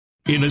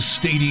In a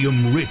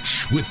stadium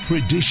rich with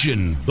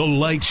tradition, the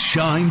lights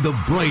shine the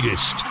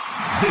brightest.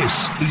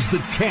 This is The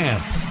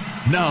Camp.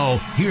 Now,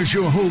 here's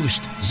your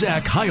host,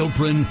 Zach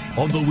Heilprin,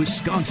 on the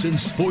Wisconsin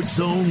Sports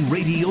Zone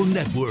Radio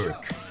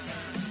Network.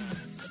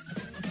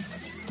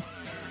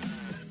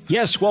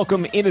 Yes,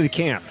 welcome into The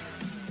Camp.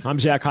 I'm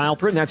Zach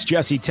Heilprin. That's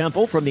Jesse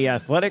Temple from The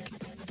Athletic.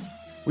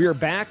 We are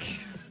back.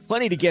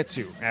 Plenty to get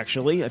to,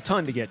 actually. A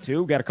ton to get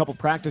to. Got a couple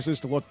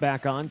practices to look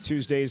back on,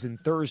 Tuesdays and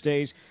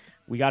Thursdays.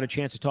 We got a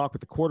chance to talk with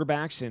the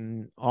quarterbacks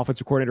and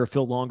offensive coordinator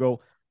Phil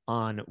Longo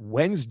on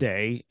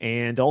Wednesday,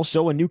 and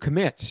also a new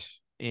commit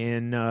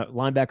in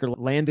linebacker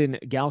Landon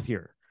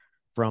Gauthier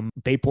from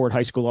Bayport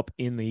High School up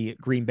in the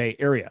Green Bay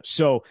area.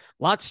 So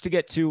lots to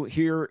get to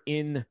here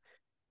in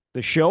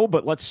the show,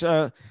 but let's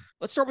start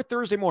with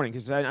Thursday morning,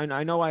 because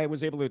I know I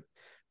was able to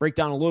break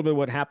down a little bit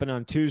what happened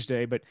on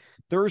Tuesday, but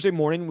Thursday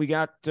morning we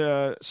got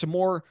some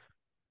more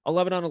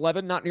 11 on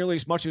 11, not nearly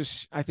as much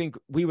as I think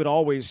we would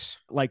always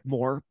like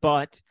more,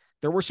 but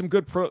there were some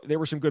good plays. There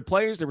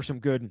were some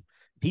good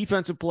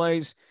defensive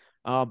plays.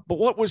 But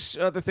what was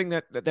the thing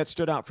that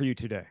stood out for you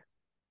today?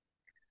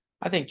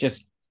 I think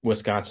just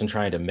Wisconsin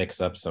trying to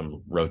mix up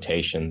some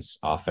rotations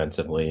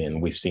offensively,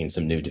 and we've seen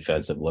some new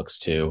defensive looks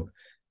too.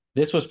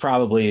 This was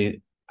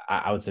probably,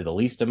 I would say, the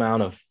least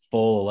amount of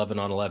full 11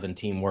 on 11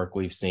 teamwork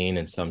we've seen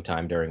in some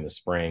time during the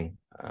spring.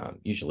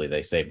 Usually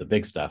they save the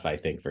big stuff, I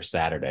think, for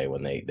Saturday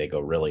when they go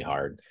really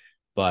hard.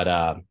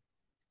 But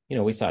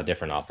we saw a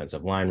different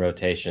offensive line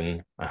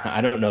rotation.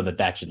 I don't know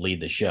that should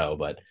lead the show,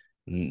 but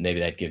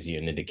maybe that gives you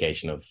an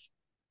indication of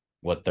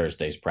what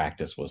Thursday's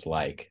practice was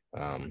like.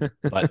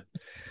 But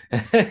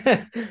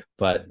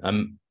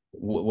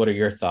what are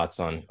your thoughts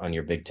on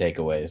your big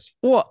takeaways?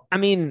 Well, I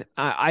mean,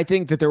 I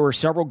think that there were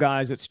several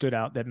guys that stood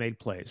out that made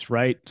plays,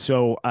 right?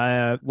 So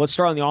let's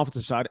start on the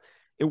offensive side.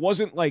 It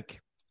wasn't like,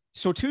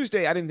 so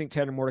Tuesday, I didn't think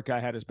Tanner Mordecai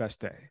had his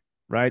best day,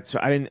 right? So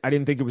I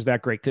didn't think it was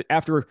that great.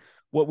 After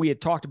what we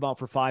had talked about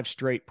for 5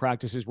 straight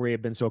practices where he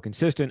had been so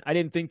consistent, I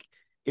didn't think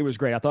it was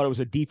great. I thought it was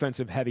a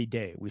defensive heavy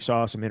day. We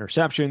saw some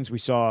interceptions. We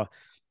saw,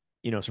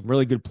 some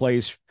really good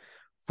plays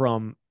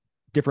from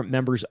different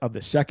members of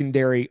the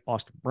secondary,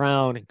 Austin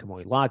Brown and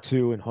Kamoi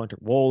Latu and Hunter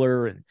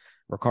Wohler and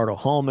Ricardo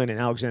Hallman and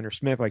Alexander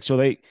Smith.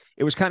 It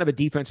was kind of a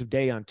defensive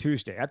day on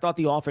Tuesday. I thought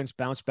the offense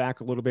bounced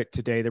back a little bit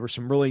today. There were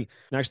some really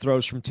nice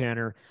throws from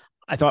Tanner.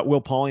 I thought Will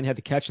Pauling had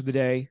the catch of the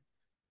day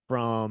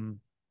from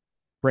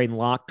Braden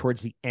Locke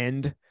towards the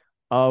end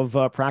of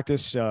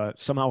practice,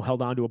 somehow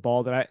held on to a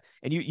ball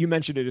and you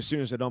mentioned it as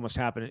soon as it almost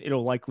happened.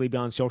 It'll likely be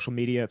on social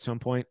media at some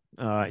point,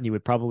 and you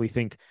would probably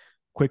think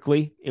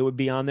quickly it would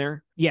be on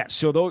there. Yeah,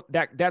 so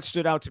that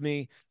stood out to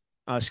me.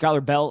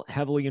 Skylar Bell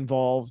heavily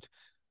involved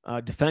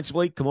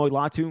defensively. Kamoi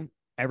Latu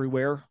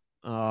everywhere,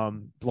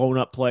 blowing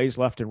up plays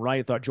left and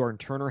right. I thought Jordan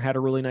Turner had a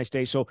really nice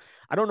day. So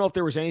I don't know if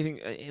there was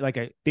anything like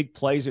a big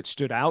plays that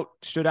stood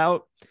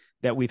out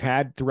that we've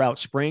had throughout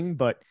spring,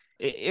 but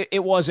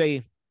it was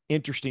a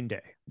interesting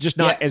day. Just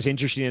not as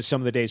interesting as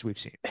some of the days we've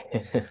seen.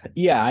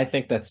 Yeah, I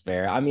think that's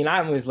fair. I mean,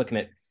 I'm always looking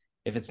at,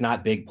 if it's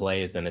not big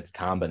plays, then it's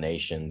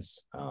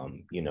combinations.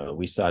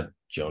 We saw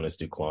Jonas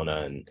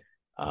Duclona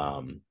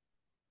and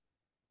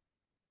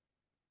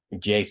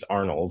Jace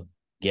Arnold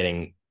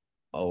getting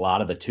a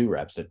lot of the 2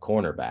 reps at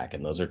cornerback,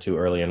 and those are 2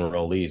 early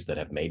enrollees that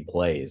have made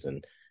plays.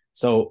 And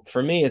so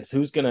for me, it's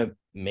who's going to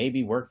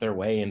maybe work their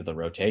way into the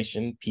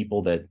rotation,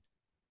 people that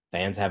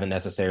fans haven't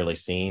necessarily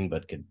seen,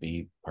 but could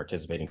be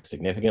participating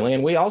significantly.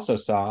 And we also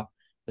saw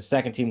the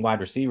second team wide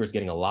receivers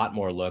getting a lot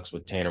more looks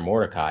with Tanner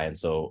Mordecai. And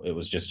so it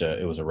was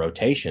a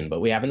rotation, but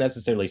we haven't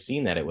necessarily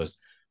seen that. It was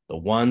the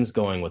ones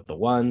going with the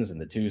ones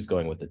and the 2s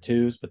going with the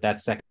 2s. But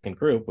that second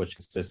group, which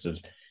consists of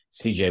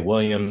CJ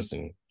Williams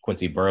and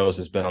Quincy Burrows,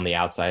 has been on the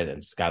outside,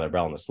 and Skylar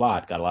Bell in the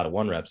slot, got a lot of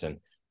 1 reps. And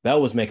Bell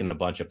was making a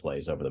bunch of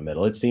plays over the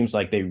middle. It seems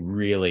like they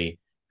really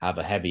have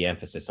a heavy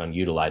emphasis on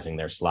utilizing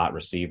their slot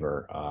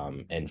receiver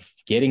and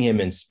getting him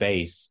in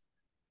space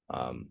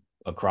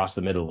across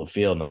the middle of the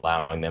field and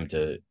allowing them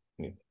to,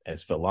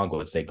 as Phil Longo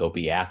would say, go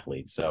be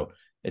athletes. So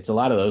it's a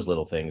lot of those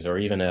little things, or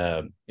even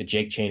a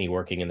Jake Chaney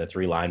working in the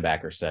 3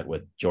 linebacker set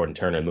with Jordan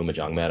Turner and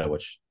Mumajong Meta,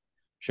 which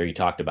I'm sure you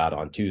talked about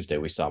on Tuesday.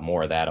 We saw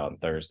more of that on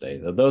Thursday.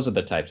 Those are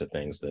the types of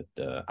things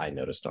that I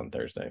noticed on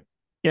Thursday.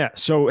 Yeah.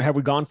 So have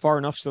we gone far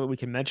enough so that we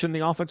can mention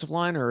the offensive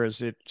line, or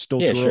is it still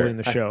too early in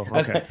the show?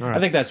 Okay. All right. I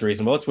think that's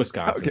reasonable. It's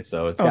Wisconsin,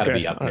 so it's got to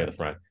be up near the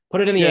front.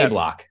 Put it in the A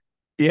block.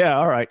 Yeah.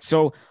 All right.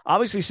 So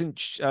obviously,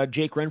 since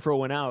Jake Renfro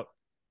went out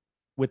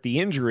with the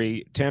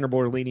injury, Tanner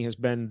Bortolini has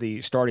been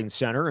the starting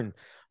center. And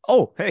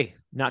I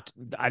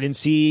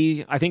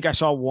think I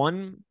saw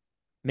one,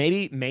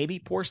 maybe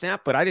poor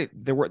snap, but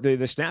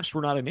the snaps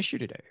were not an issue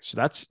today. So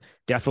that's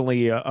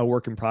definitely a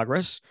work in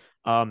progress.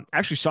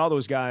 Actually saw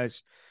those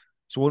guys.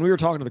 So when we were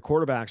talking to the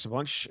quarterbacks,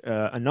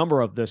 a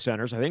number of the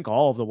centers, I think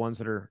all of the ones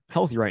that are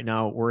healthy right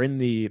now were in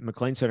the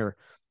McLean Center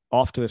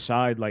off to the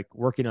side, like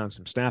working on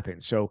some snapping.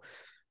 So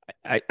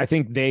I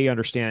think they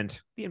understand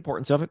the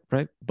importance of it,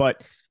 right?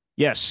 But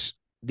yes,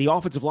 the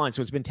offensive line.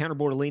 So it's been Tanner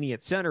Bortolini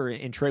at center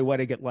and Trey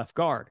Wettig at left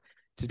guard.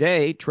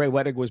 Today, Trey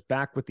Wettig was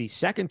back with the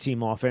second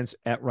team offense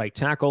at right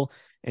tackle,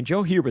 and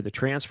Joe Huber, the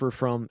transfer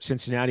from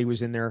Cincinnati,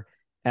 was in there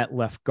at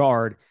left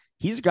guard.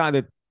 He's a guy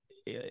that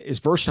is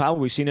versatile.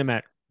 We've seen him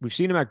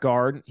at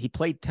guard. He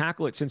played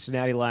tackle at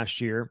Cincinnati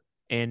last year,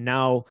 and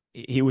now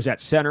he was at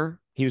center.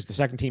 He was the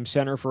second team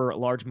center for a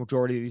large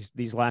majority of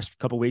these last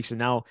couple of weeks, and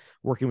now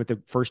working with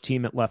the first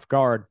team at left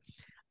guard.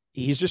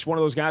 He's just one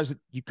of those guys that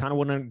you kind of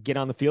want to get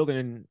on the field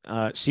and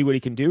see what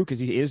he can do, because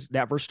he is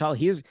that versatile.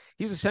 He's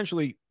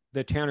essentially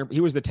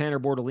he was the Tanner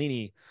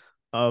Bortolini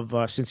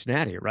of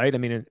Cincinnati, right? I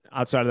mean,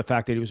 outside of the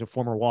fact that he was a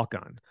former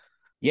walk-on.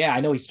 Yeah,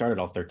 I know he started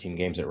all 13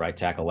 games at right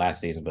tackle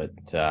last season, but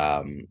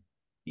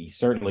he's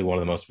certainly one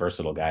of the most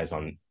versatile guys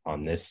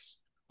on this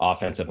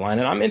offensive line.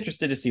 And I'm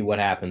interested to see what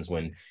happens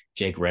when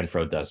Jake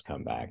Renfro does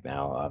come back.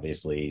 Now,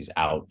 obviously, he's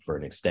out for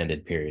an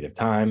extended period of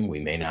time.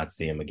 We may not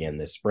see him again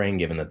this spring,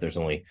 given that there's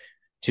only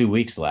 2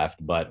 weeks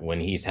left. But when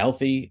he's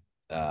healthy,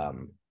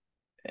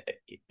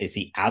 is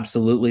he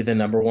absolutely the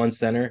number one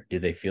center? Do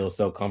they feel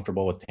so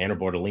comfortable with Tanner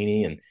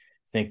Bortolini and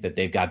think that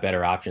they've got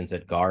better options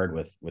at guard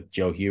with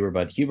Joe Huber?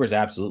 But Huber's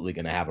absolutely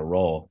going to have a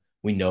role.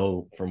 We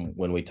know from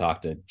when we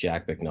talked to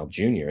Jack Bicknell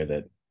Jr.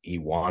 that he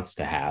wants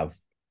to have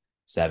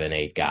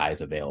 7-8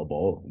 guys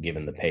available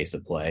given the pace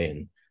of play.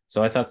 And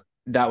so I thought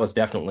that was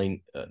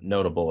definitely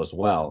notable as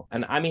well.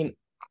 And I mean,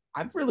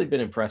 I've really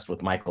been impressed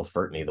with Michael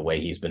Furtney, the way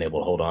he's been able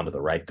to hold on to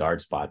the right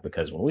guard spot,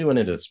 because when we went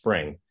into the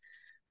spring,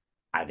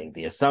 I think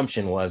the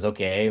assumption was,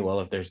 okay, well,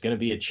 if there's going to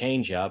be a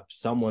change up,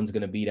 someone's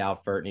going to beat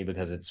out Furtney,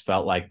 because it's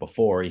felt like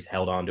before he's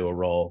held on to a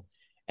role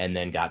and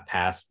then got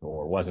passed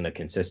or wasn't a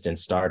consistent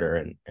starter.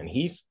 And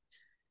he's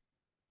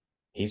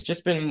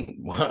just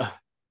been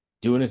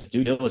doing his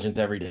due diligence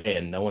every day,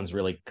 and no one's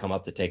really come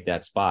up to take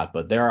that spot.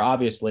 But there are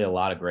obviously a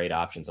lot of great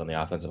options on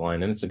the offensive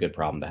line, and it's a good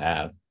problem to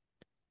have.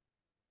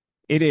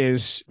 It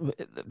is.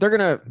 They're going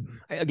to,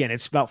 again,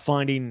 it's about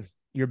finding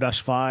your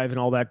best five and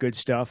all that good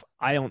stuff.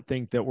 I don't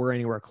think that we're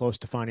anywhere close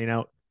to finding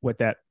out what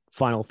that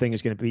final thing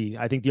is going to be.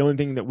 I think the only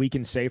thing that we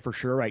can say for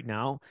sure right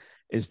now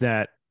is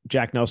that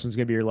Jack Nelson's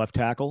going to be your left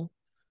tackle.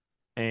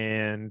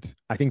 And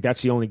I think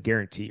that's the only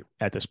guarantee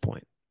at this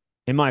point,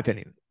 in my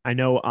opinion. I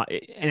know,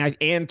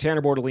 and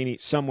Tanner Bortolini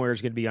somewhere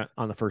is going to be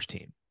on the first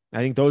team. I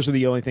think those are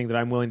the only thing that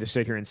I'm willing to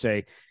sit here and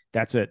say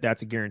that's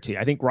a guarantee.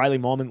 I think Riley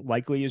Mahlman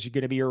likely is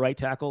going to be your right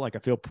tackle. Like, I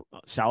feel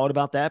solid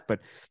about that, but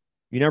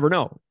you never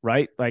know,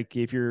 right? Like,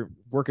 if you're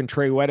working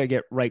Trey Wettig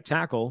at right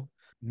tackle,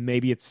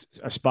 maybe it's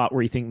a spot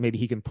where you think maybe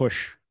he can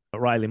push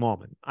Riley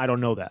Mahlman. I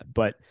don't know that,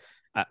 but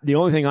the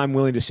only thing I'm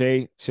willing to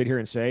sit here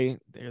and say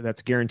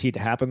that's guaranteed to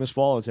happen this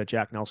fall is that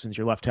Jack Nelson's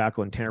your left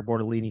tackle and Tanner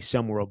Bortolini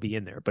somewhere will be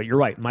in there. But you're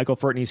right. Michael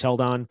Furtney's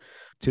held on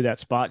to that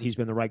spot. He's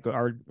been the right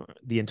guard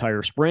the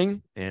entire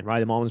spring, and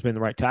Riley Mahlman's been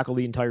the right tackle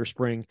the entire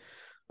spring.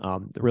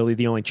 Really,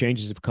 the only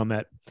changes have come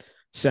at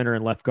center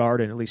and left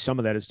guard, and at least some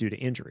of that is due to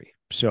injury.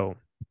 So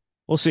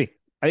we'll see.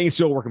 I think it's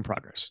still a work in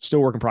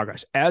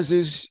progress. As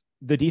is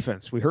the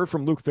defense. We heard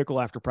from Luke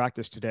Fickell after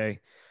practice today,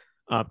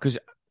 because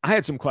I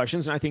had some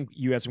questions, and I think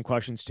you had some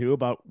questions too,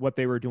 about what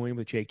they were doing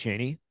with Jake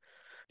Chaney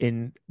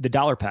in the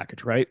dollar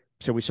package, right?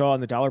 So we saw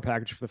in the dollar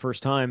package for the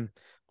first time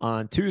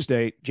on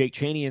Tuesday, Jake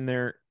Chaney in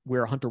there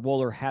where Hunter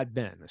Wohler had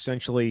been,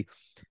 essentially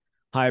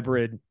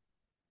hybrid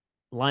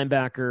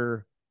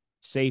linebacker,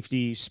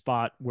 safety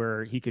spot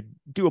where he could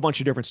do a bunch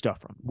of different stuff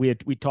from. We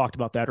talked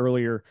about that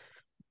earlier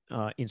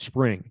in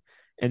spring.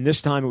 And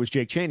this time it was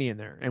Jake Chaney in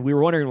there. And we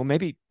were wondering, well,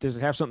 maybe does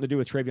it have something to do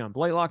with Travion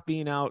Blaylock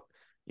being out?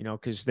 You know,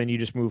 because then you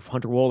just move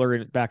Hunter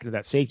Wohler back into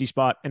that safety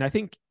spot. And I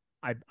think,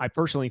 I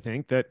personally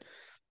think that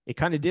it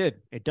kind of did.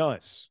 It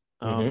does.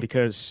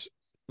 Because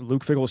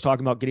Luke Fickell was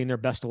talking about getting their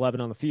best 11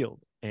 on the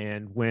field.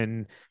 And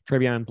when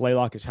Travion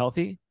Blaylock is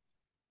healthy,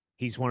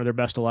 he's one of their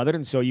best 11.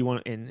 And so you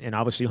want, and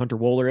obviously Hunter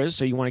Wohler is,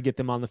 so you want to get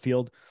them on the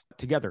field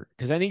together.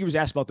 Because I think he was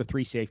asked about the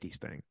 3 safeties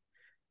thing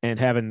and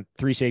having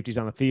 3 safeties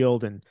on the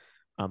field and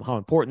how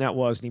important that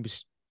was. And he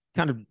was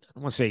kind of, I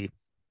want to say,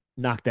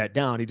 knocked that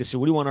down. He just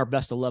said, we want our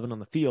best 11 on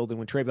the field. And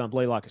when Travion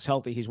Blaylock is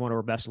healthy, he's one of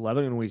our best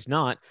 11. And when he's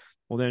not,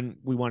 well, then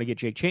we want to get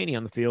Jake Chaney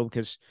on the field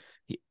because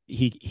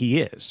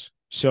he is.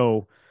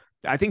 So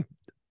I think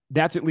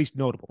that's at least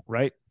notable,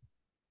 right?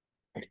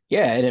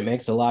 Yeah, and it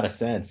makes a lot of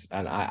sense.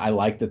 And I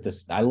like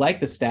that I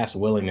like the staff's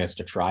willingness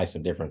to try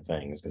some different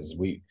things, because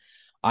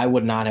I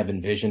would not have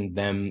envisioned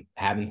them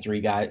having 3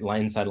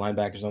 inside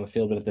linebackers on the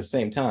field. But at the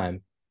same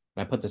time,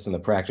 I put this in the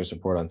practice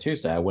report on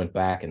Tuesday, I went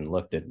back and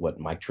looked at what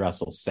Mike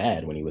Tressel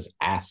said when he was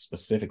asked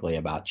specifically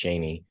about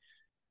Chaney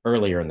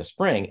earlier in the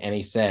spring. And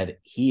he said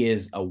he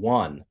is a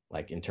 1,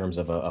 like in terms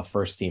of a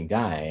first team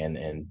guy.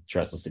 And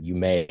Tressel said, you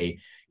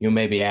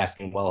may be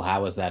asking, well,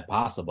 how is that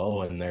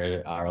possible? And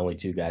there are only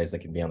 2 guys that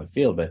can be on the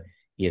field, but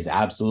he is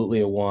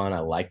absolutely a 1. I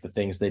like the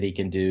things that he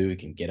can do. He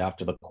can get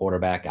after the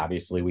quarterback.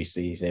 Obviously, we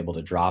see he's able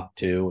to drop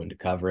 2 into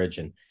coverage.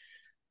 And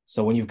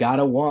so when you've got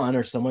a 1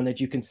 or someone that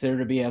you consider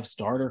to be of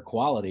starter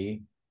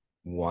quality,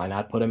 why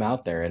not put him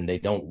out there? And they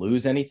don't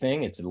lose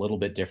anything. It's a little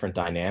bit different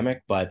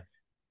dynamic, but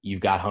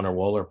you've got Hunter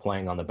Wohler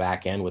playing on the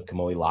back end with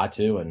Kamoi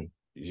Latu, and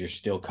you're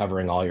still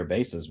covering all your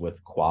bases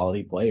with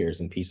quality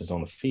players and pieces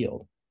on the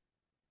field.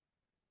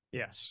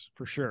 Yes,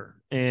 for sure.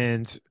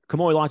 And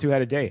Kamoi Latu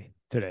had a day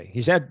today.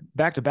 He's had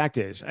back-to-back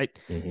days.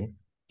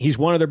 He's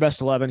one of their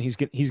best 11. He's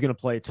going to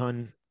play a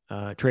ton.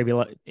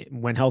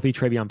 When healthy,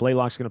 Travion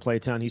Blaylock's going to play a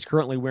ton. He's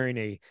currently wearing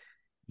a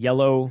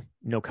yellow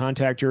no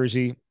contact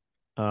jersey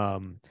with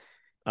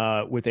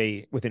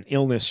an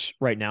illness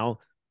right now,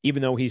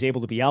 even though he's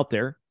able to be out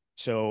there.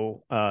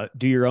 So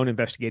do your own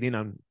investigating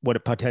on what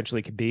it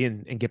potentially could be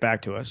and get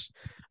back to us.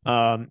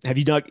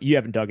 You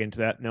haven't dug into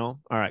that? No.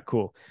 All right,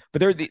 cool.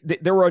 But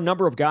there were a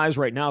number of guys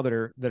right now that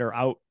are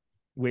out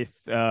with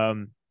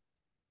no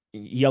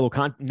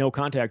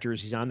contact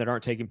jerseys on that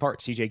aren't taking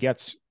part. CJ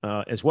Getz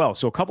as well.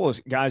 So a couple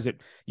of guys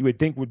that you would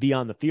think would be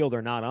on the field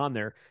are not on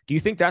there. Do you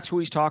think that's who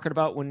he's talking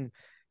about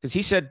because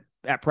he said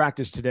at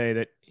practice today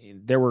that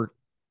there were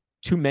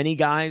too many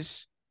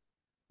guys.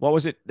 What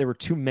was it? There were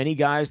too many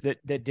guys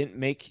that didn't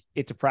make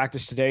it to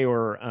practice today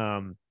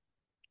or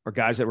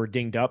guys that were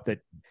dinged up.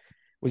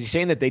 Was he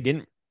saying that they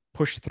didn't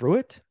push through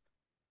it?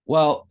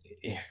 Well,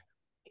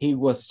 he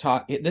was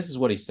talking. This is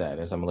what he said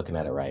as I'm looking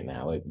at it right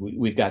now.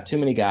 We've got too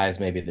many guys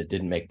maybe that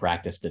didn't make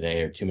practice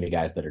today or too many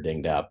guys that are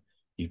dinged up.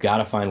 You've got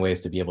to find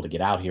ways to be able to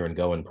get out here and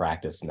go and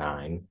practice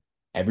 9.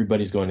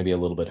 Everybody's going to be a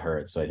little bit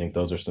hurt. So I think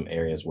those are some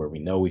areas where we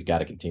know we've got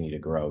to continue to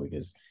grow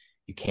because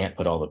you can't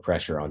put all the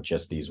pressure on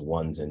just these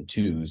 1s and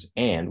 2s,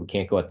 and we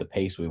can't go at the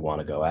pace we want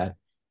to go at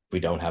if we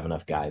don't have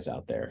enough guys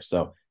out there.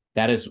 So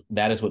that is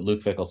what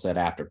Luke Fickell said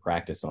after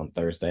practice on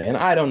Thursday. And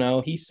I don't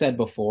know, he said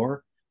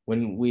before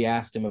when we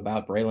asked him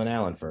about Braylon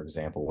Allen, for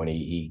example, when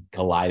he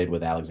collided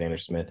with Alexander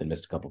Smith and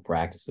missed a couple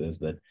practices,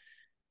 that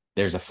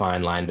there's a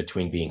fine line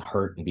between being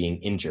hurt and being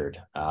injured.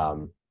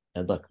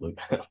 And look,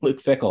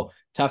 Luke Fickell,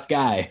 tough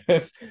guy,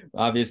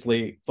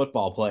 obviously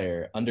football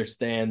player,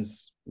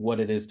 understands what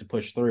it is to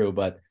push through,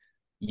 but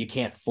you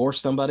can't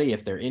force somebody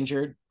if they're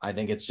injured. I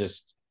think it's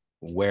just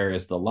where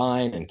is the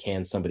line and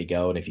can somebody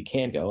go? And if you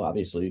can't go,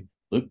 obviously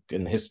Luke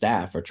and his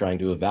staff are trying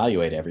to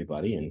evaluate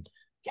everybody and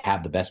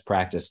have the best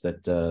practice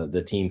that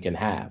the team can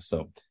have.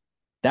 So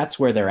that's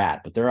where they're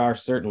at. But there are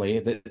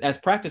certainly, as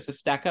practices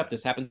stack up,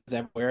 this happens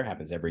everywhere,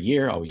 happens every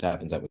year, always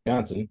happens at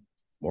Wisconsin.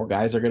 More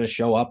guys are going to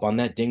show up on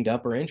that dinged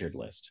up or injured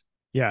list.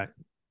 Yeah,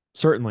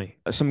 certainly.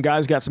 Some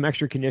guys got some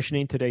extra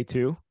conditioning today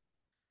too.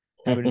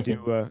 Having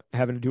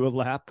to do a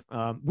lap.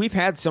 We've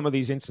had some of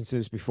these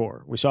instances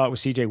before. We saw it with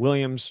CJ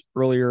Williams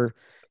earlier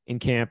in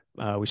camp.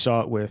 We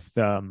saw it with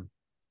one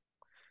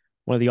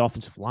of the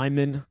offensive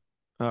linemen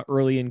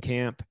early in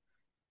camp,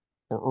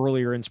 or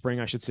earlier in spring,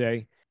 I should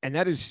say. And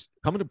that is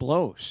coming to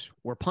blows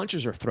where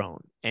punches are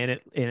thrown, and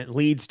it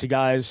leads to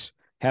guys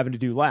having to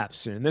do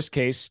laps. And in this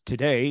case,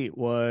 today it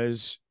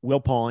was Will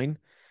Pauling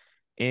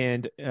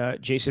and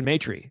Jason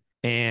Maitre,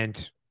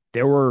 and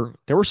there were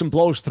some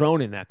blows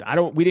thrown in that.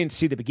 We didn't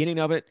see the beginning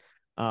of it,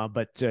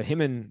 but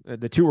him and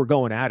the two were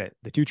going at it.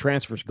 The two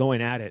transfers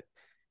going at it,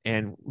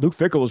 and Luke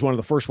Fickell was one of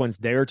the first ones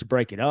there to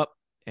break it up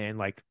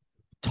and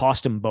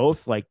tossed them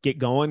both, get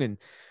going. And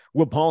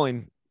Will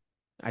Pauling,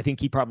 I think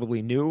he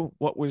probably knew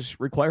what was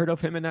required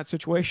of him in that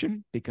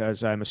situation,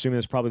 because I'm assuming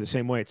it's probably the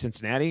same way at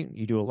Cincinnati.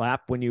 You do a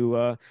lap when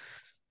you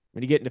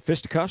get into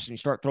fisticuffs and you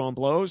start throwing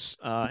blows,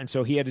 and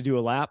so he had to do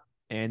a lap.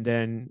 And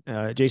then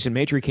Jason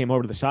Maitre came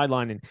over to the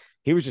sideline, and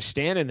he was just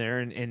standing there,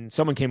 and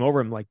someone came over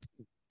him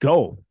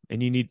go,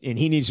 and he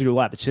needs to do a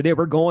lap. So they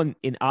were going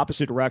in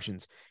opposite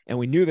directions, and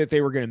we knew that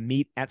they were going to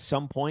meet at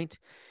some point,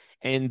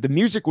 and the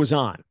music was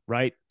on,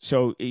 right?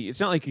 So it's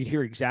not like you could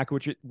hear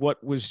exactly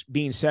what was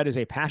being said as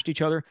they passed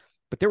each other,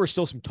 but there was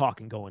still some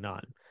talking going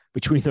on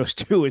between those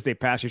two as they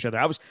passed each other.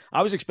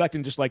 I was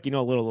expecting just a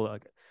little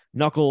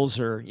knuckles,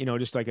 or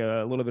just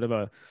a little bit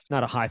of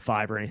not a high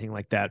five or anything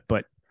like that,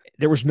 but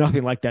there was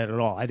nothing like that at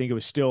all. I think it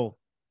was still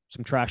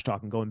some trash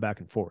talking going back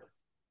and forth.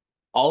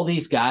 All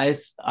these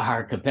guys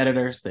are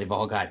competitors. They've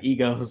all got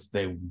egos.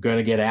 They're going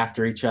to get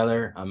after each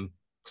other. I'm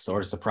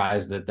sort of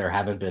surprised that there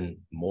haven't been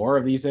more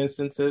of these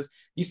instances.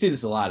 You see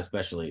this a lot,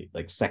 especially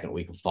second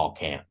week of fall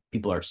camp.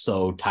 People are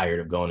so tired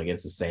of going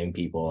against the same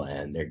people,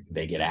 and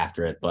they get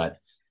after it. But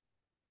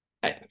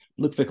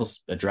Luke Fickell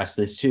addressed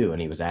this too,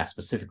 and he was asked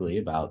specifically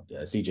about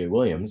CJ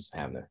Williams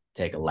having to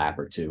take a lap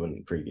or two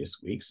in previous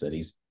weeks, that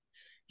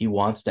he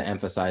wants to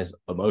emphasize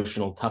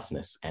emotional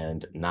toughness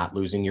and not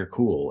losing your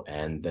cool,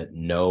 and that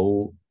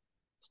no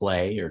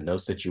play or no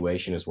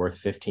situation is worth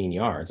 15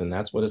 yards. And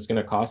that's what it's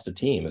going to cost a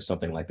team if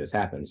something like this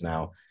happens.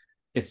 Now,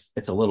 it's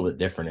a little bit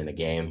different in a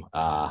game.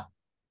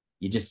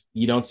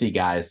 You don't see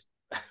guys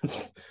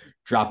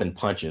dropping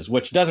punches,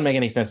 which doesn't make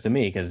any sense to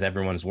me because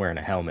everyone's wearing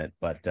a helmet.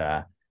 But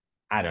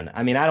I don't know.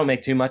 I mean, I don't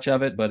make too much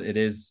of it, but it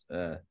is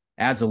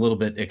adds a little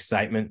bit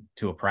excitement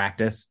to a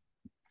practice.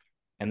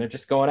 And they're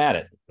just going at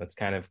it. That's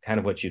kind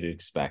of what you'd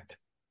expect.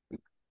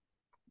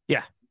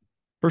 Yeah,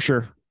 for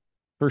sure.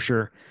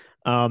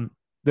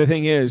 The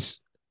thing is,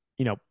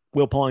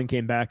 Will Pauling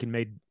came back and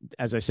made,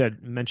 as I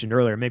mentioned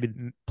earlier, maybe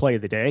the play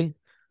of the day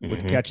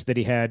with the catch that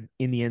he had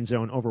in the end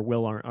zone over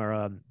Owen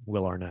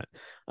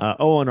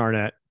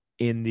Arnett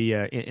in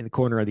the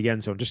corner of the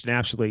end zone. Just an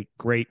absolutely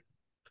great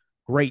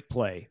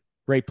play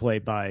Great play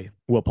by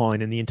Will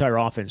Pauling, and the entire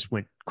offense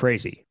went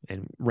crazy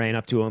and ran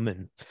up to him.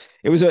 And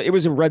it was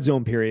a red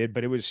zone period,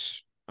 but it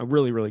was a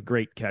really, really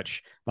great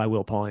catch by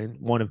Will Pauling,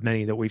 one of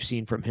many that we've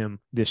seen from him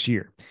this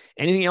year.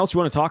 Anything else you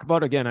want to talk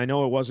about? Again, I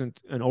know it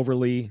wasn't an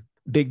overly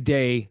big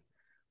day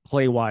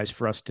play wise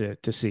for us to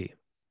see.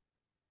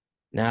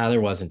 Nah,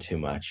 there wasn't too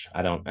much.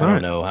 I don't All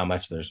right. know how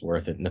much there's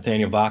worth it.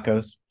 Nathaniel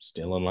Vacos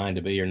still in line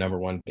to be your number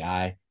one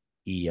guy.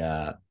 He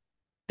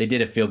they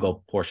did a field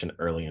goal portion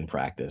early in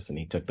practice, and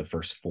he took the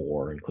first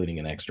four, including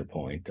an extra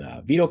point.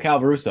 Vito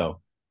Calvaruso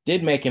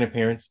did make an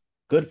appearance,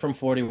 good from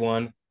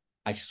 41.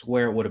 I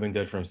swear it would have been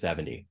good from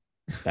 70.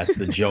 That's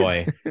the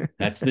joy.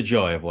 That's the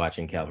joy of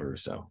watching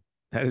Calvaruso.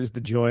 That is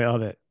the joy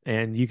of it.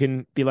 And you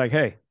can be like,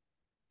 hey,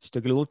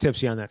 still get a little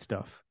tipsy on that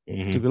stuff.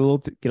 Mm-hmm. Still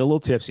get a little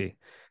tipsy.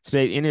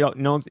 Say,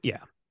 no, yeah.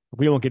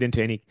 We won't get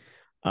into any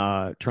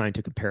trying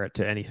to compare it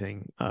to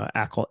anything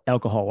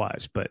alcohol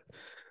wise, but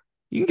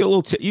you can get a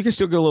little. You can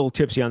still get a little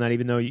tipsy on that,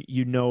 even though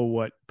you know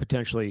what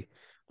potentially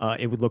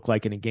it would look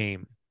like in a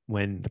game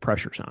when the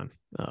pressure's on,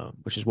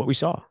 which is what we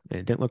saw, and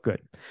it didn't look good.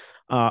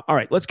 All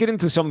right, let's get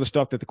into some of the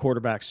stuff that the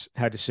quarterbacks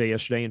had to say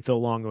yesterday, and Phil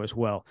Longo as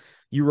well.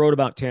 You wrote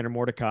about Tanner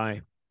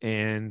Mordecai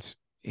and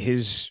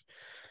his,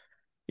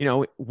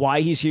 why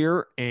he's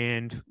here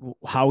and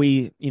how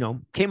he,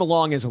 came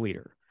along as a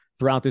leader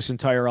throughout this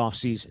entire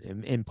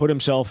offseason and put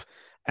himself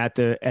at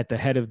the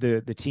head of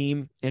the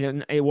team.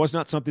 And it was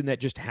not something that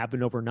just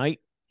happened overnight.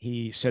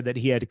 He said that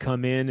he had to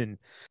come in and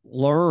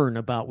learn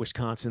about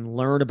Wisconsin,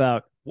 learn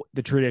about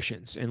the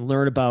traditions, and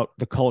learn about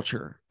the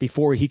culture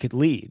before he could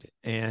lead.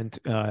 And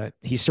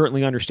he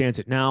certainly understands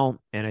it now.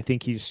 And I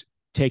think he's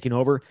taken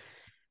over.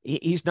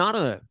 He's not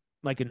a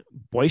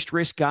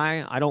boisterous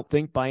guy, I don't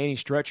think, by any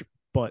stretch.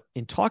 But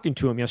in talking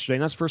to him yesterday,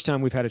 and that's the first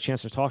time we've had a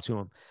chance to talk to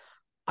him,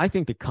 I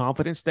think the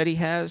confidence that he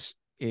has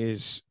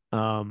is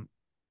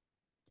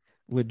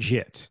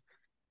legit.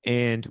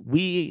 And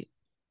we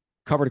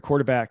covered a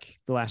quarterback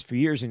the last few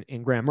years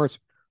in Graham Mertz,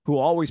 who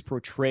always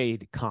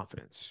portrayed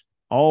confidence,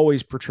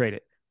 always portrayed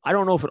it. I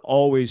don't know if it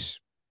always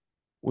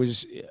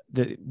was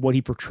what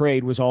he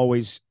portrayed was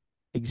always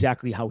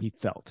exactly how he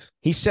felt.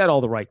 He said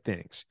all the right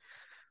things,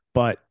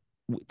 but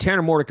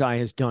Tanner Mordecai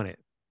has done it,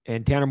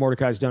 and Tanner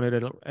Mordecai has done it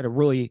at a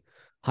really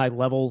high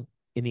level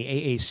in the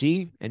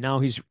AAC, and now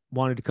he's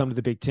wanted to come to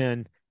the Big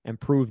Ten and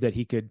prove that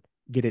he could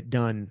get it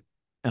done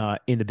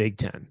in the Big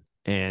Ten.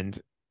 And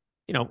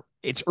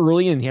it's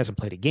early and he hasn't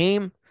played a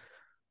game,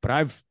 but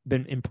I've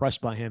been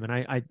impressed by him,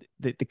 and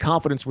the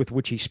confidence with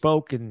which he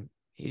spoke, and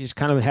he just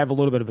kind of have a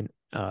little bit of an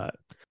I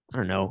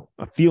don't know,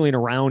 a feeling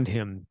around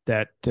him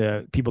that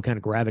people kind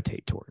of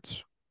gravitate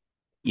towards.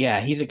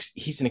 Yeah,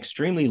 he's an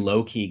extremely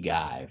low-key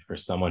guy for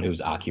someone who's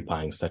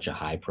occupying such a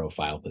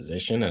high-profile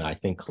position, and I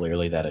think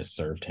clearly that has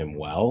served him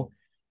well.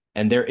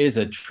 And there is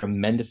a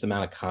tremendous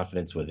amount of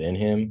confidence within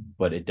him,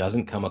 but it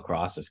doesn't come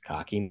across as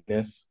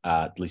cockiness,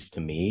 at least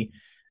to me.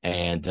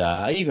 And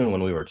even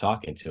when we were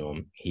talking to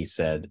him, he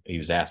said he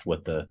was asked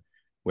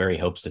where he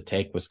hopes to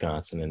take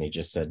Wisconsin, and he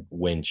just said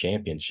win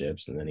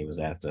championships. And then he was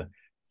asked a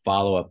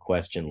follow-up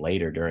question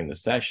later during the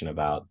session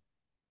about,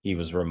 he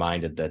was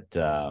reminded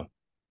that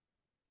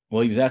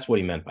he was asked what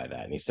he meant by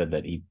that, and he said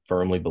that he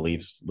firmly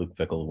believes Luke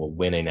Fickell will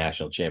win a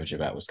national championship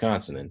at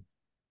Wisconsin. And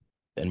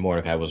then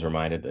Mordecai was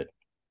reminded that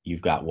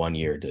you've got 1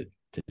 year to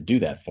do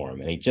that for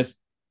him. And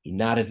he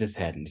nodded his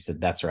head and he said,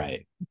 that's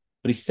right.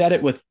 But he said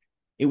it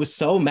was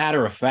so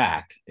matter of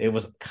fact. It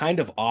was kind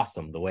of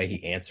awesome the way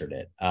he answered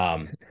it.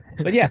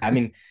 But yeah, I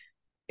mean,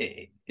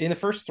 in the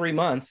first 3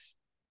 months,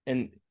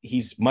 and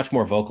he's much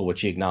more vocal, which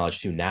he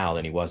acknowledged to now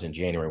than he was in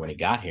January when he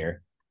got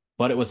here,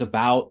 but it was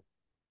about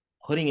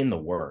putting in the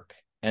work.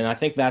 And I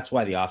think that's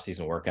why the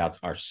offseason workouts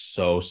are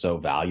so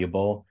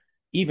valuable,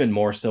 even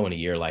more so in a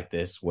year like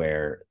this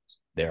where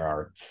there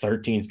are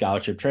 13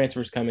 scholarship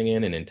transfers coming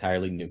in, an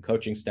entirely new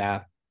coaching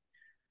staff.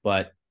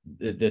 But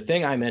the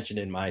thing I mentioned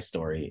in my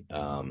story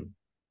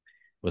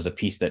was a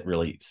piece that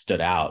really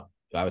stood out.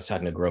 I was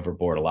talking to Grover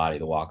Bortolotti,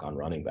 the walk-on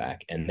running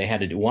back, and they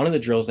had to do one of the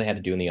drills they had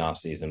to do in the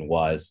offseason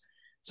was,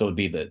 so it would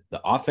be the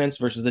offense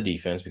versus the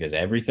defense, because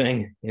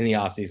everything in the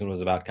offseason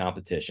was about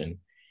competition.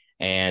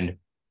 And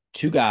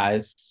two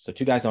guys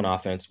on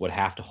offense would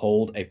have to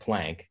hold a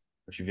plank,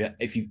 which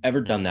if you've ever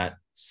done that,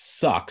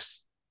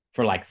 sucks,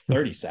 for like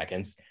 30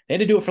 seconds. They had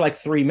to do it for like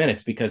 3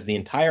 minutes because the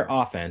entire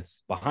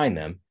offense behind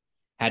them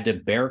had to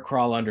bear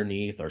crawl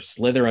underneath or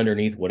slither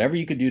underneath, whatever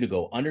you could do to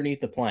go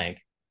underneath the plank.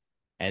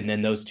 And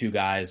then those two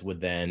guys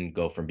would then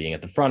go from being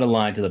at the front of the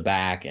line to the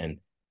back. And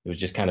it was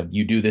just kind of,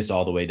 you do this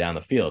all the way down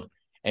the field.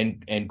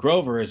 And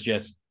Grover is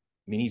just,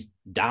 I mean, he's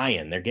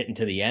dying. They're getting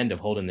to the end of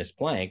holding this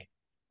plank.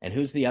 And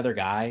who's the other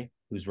guy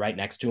who's right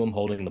next to him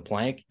holding the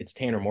plank? It's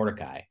Tanner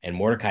Mordecai. And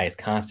Mordecai is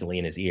constantly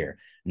in his ear,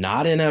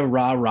 not in a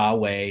rah-rah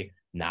way,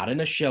 not in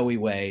a showy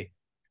way.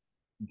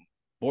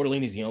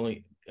 Bortolotti's the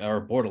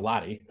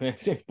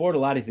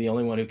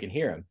only one who can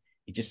hear him.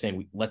 He's just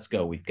saying, let's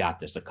go. We've got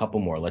this. A couple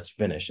more. Let's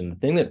finish. And the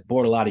thing that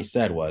Bortolotti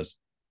said was,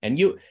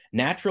 and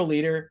natural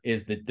leader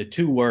is the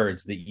two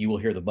words that you will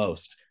hear the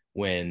most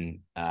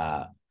when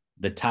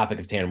the topic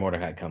of Tanner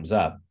Mordecai comes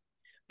up.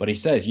 But he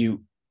says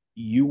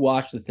you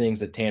watch the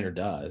things that Tanner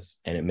does,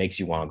 and it makes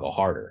you want to go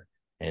harder.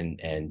 And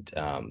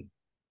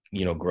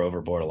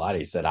Grover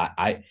Bortolotti said,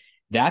 I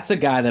that's a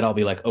guy that I'll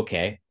be like,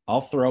 okay,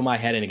 I'll throw my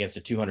head in against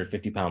a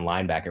 250-pound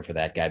linebacker for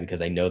that guy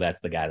because I know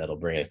that's the guy that'll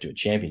bring us to a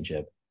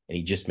championship. And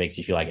he just makes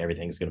you feel like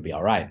everything's going to be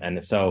all right.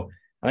 And so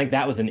I think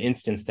that was an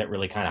instance that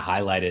really kind of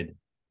highlighted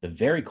the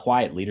very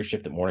quiet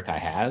leadership that Mordecai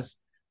has.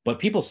 But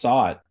people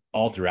saw it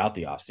all throughout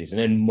the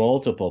offseason, and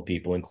multiple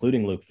people,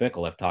 including Luke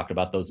Fickell, have talked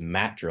about those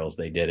mat drills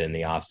they did in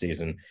the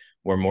offseason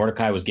where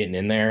Mordecai was getting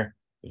in there.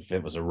 If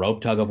it was a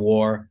rope tug of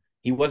war,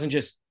 he wasn't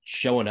just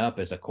showing up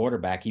as a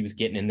quarterback. He was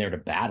getting in there to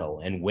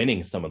battle and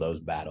winning some of those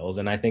battles.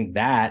 And I think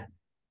that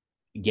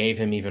gave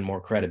him even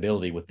more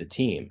credibility with the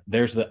team.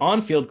 There's the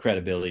on-field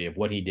credibility of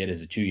what he did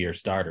as a 2-year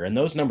starter, and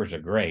those numbers are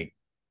great,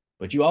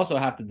 but you also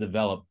have to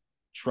develop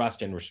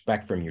trust and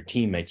respect from your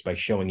teammates by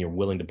showing you're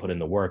willing to put in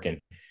the work. And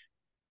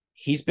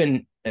he's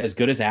been as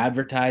good as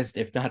advertised,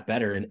 if not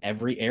better, in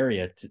every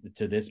area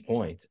to this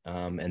point.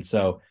 And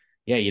so,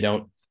 yeah, you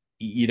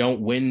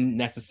don't win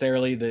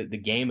necessarily the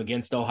game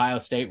against Ohio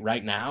State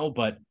right now,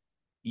 but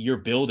you're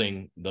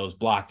building those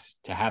blocks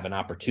to have an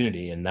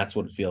opportunity. And that's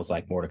what it feels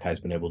like Mordecai's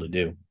been able to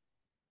do.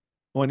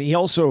 Well, and he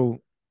also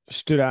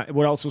stood out.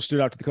 What also stood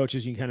out to the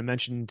coaches, you kind of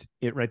mentioned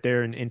it right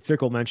there, and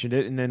Fickell mentioned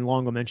it, and then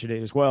Longo mentioned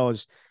it as well,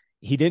 is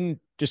he didn't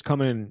just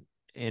come in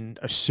and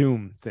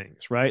assume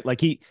things, right?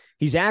 Like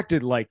he's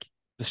acted like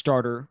the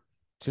starter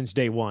since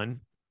day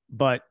one,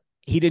 but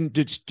he didn't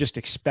just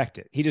expect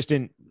it. He just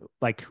didn't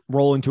like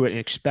roll into it and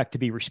expect to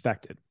be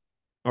respected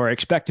or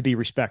expect to be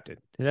respected.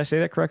 Did I say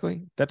that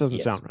correctly? That doesn't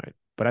sound right,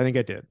 but I think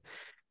I did.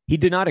 He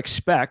did not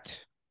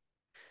expect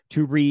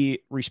to be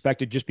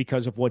respected just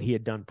because of what he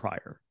had done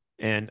prior.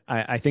 And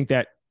I think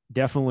that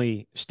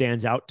definitely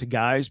stands out to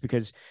guys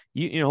because,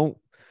 you know,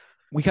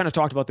 we kind of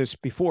talked about this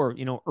before,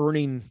 you know,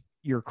 earning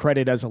your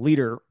credit as a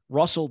leader.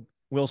 Russell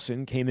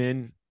Wilson came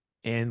in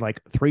and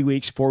like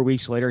 4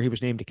 weeks later, he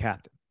was named a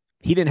captain.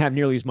 He didn't have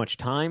nearly as much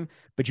time,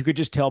 but you could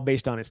just tell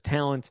based on his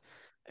talent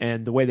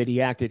and the way that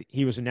he acted,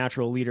 he was a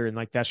natural leader. And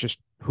like, that's just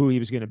who he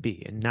was going to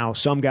be. And now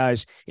some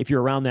guys, if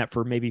you're around that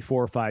for maybe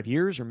 4 or 5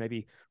 years, or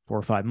maybe 4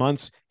 or 5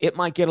 months, it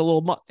may get a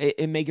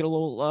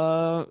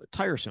little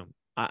tiresome.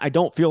 I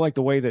don't feel like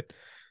the way that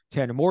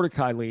Tanner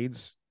Mordecai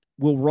leads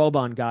will rub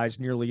on guys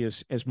nearly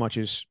as much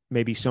as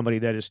maybe somebody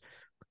that is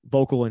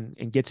vocal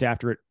and gets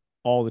after it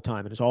all the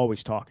time and is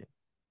always talking.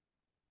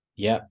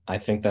 Yeah, I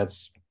think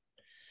that's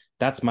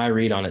my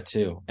read on it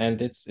too.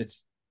 And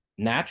it's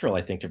natural,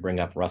 I think, to bring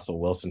up Russell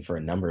Wilson for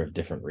a number of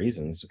different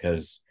reasons,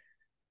 because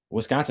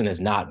Wisconsin has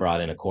not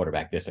brought in a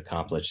quarterback this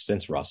accomplished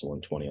since Russell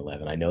in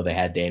 2011. I know they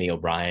had Danny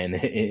O'Brien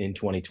in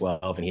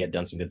 2012, and he had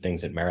done some good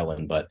things at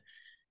Maryland, but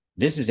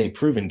this is a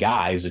proven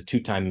guy who's a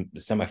 2-time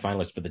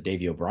semifinalist for the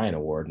Davey O'Brien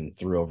Award and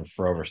threw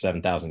for over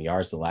 7,000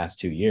 yards the last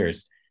 2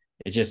 years.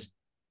 It just,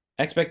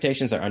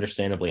 expectations are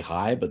understandably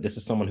high, but this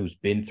is someone who's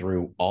been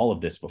through all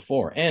of this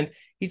before. And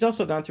he's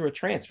also gone through a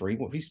transfer.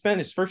 He spent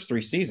his first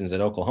 3 seasons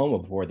at Oklahoma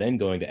before then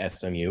going to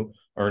SMU,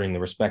 earning the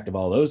respect of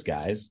all those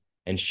guys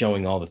and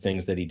showing all the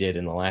things that he did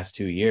in the last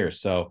 2 years.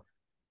 So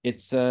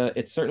it's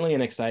certainly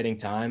an exciting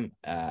time.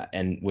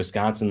 And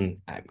Wisconsin,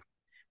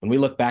 when we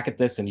look back at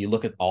this and you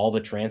look at all the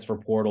transfer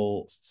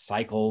portal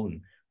cycle and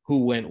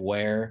who went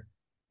where,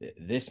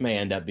 this may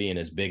end up being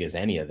as big as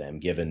any of them,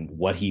 given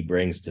what he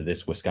brings to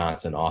this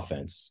Wisconsin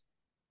offense.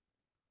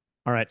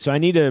 All right. So I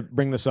need to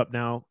bring this up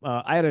now.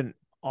 I had an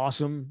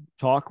awesome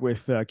talk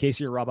with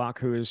Casey Rabach,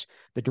 who is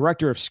the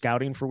director of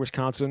scouting for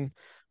Wisconsin.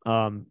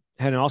 Had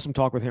an awesome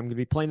talk with him. I'm going to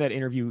be playing that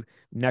interview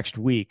next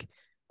week.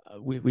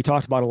 We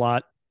talked about a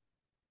lot.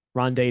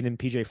 Ron Dayton and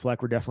PJ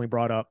Fleck were definitely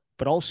brought up,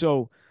 but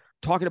also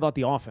talking about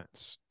the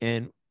offense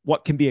and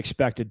what can be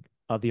expected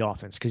of the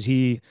offense, because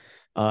he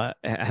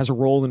has a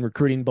role in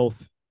recruiting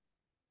both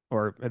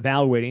or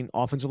evaluating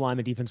offensive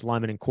linemen, defensive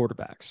linemen, and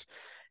quarterbacks.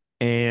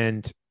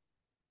 And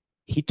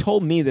he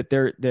told me that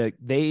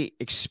they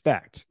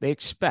expect to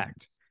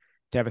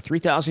have a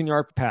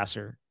 3,000-yard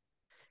passer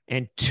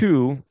and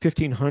 2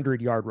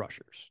 1,500-yard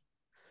rushers.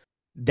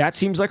 That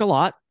seems like a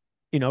lot,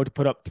 to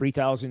put up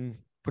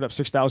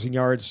 6,000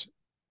 yards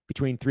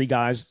between 3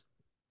 guys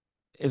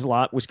is a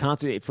lot.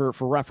 Wisconsin, for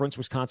reference,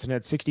 Wisconsin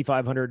had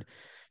 6,500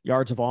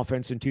 yards of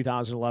offense in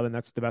 2011.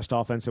 That's the best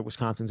offense that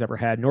Wisconsin's ever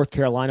had. North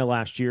Carolina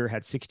last year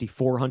had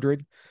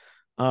 6,400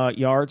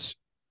 yards.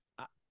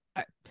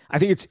 I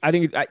think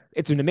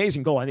it's an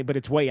amazing goal. But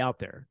it's way out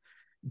there.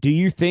 Do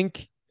you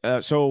think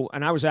so?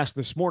 And I was asked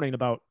this morning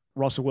about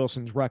Russell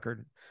Wilson's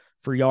record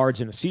for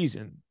yards in a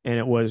season, and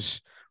it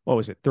was, what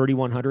was it,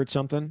 3,100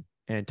 something,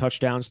 and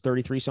touchdowns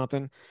 33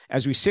 something.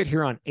 As we sit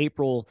here on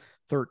April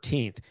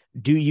 13th,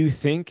 do you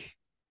think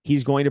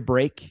he's going to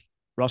break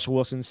Russell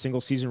Wilson's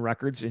single season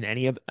records in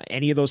any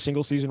of those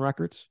single season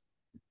records?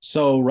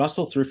 So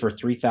Russell threw for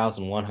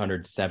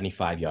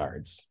 3,175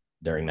 yards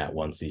during that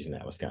one season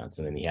at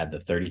Wisconsin, and he had the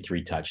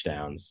 33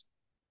 touchdowns.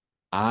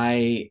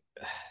 I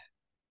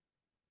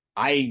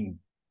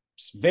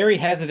very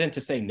hesitant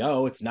to say,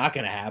 no, it's not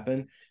going to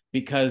happen,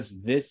 because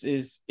this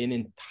is an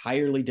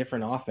entirely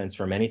different offense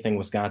from anything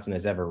Wisconsin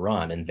has ever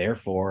run. And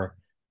therefore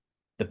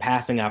the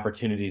passing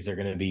opportunities are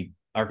going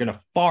to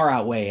far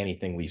outweigh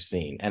anything we've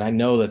seen. And I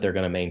know that they're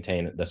going to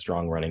maintain the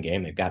strong running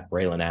game. They've got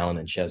Braylon Allen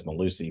and Chez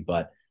Mellusi,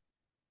 but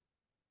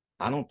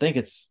I don't think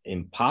it's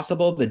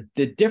impossible.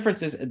 The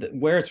difference is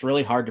where it's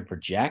really hard to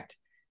project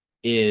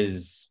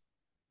is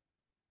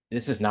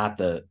this is not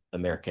the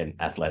American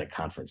Athletic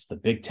Conference. The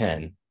Big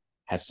Ten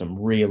has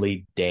some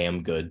really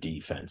damn good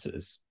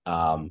defenses.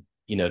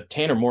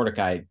 Tanner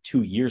Mordecai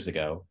 2 years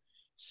ago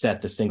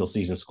set the single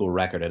season school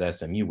record at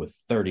SMU with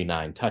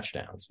 39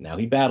 touchdowns. Now,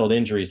 he battled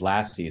injuries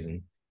last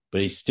season,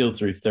 but he still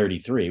threw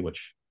 33,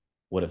 which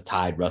would have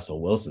tied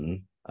Russell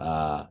Wilson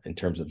in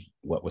terms of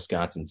what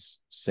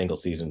Wisconsin's single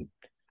season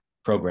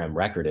program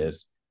record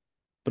is.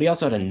 But he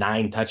also had a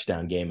 9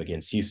 touchdown game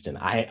against Houston.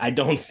 I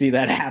don't see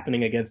that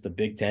happening against a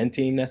Big Ten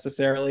team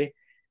necessarily.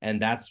 And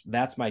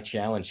that's my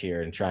challenge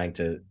here in trying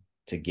to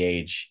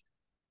gauge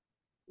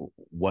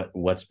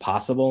what's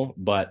possible.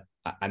 But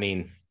I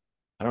mean,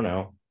 I don't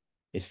know.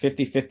 Is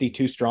 50-50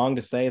 too strong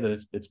to say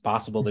that it's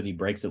possible that he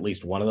breaks at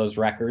least one of those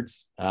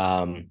records?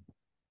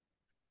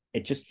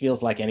 It just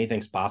feels like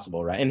anything's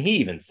possible, right? And he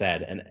even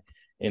said, and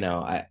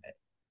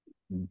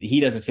he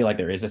doesn't feel like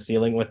there is a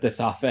ceiling with this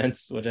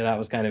offense, which I thought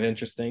was kind of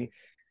interesting.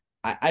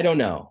 I don't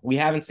know. We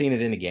haven't seen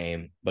it in a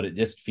game, but it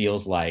just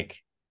feels like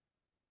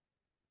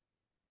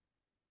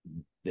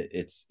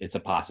it's a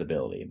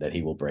possibility that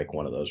he will break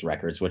one of those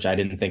records, which I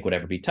didn't think would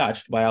ever be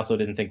touched, but I also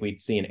didn't think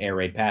we'd see an air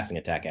raid passing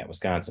attack at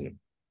Wisconsin.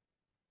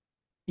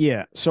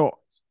 Yeah. So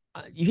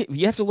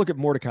you have to look at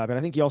Mordecai, but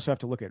I think you also have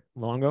to look at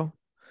Longo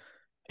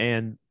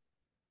and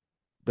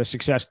the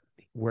success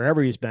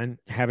wherever he's been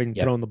having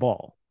thrown the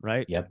ball,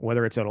 right? Yep.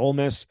 Whether it's at Ole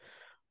Miss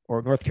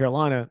or North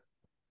Carolina,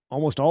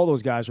 almost all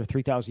those guys are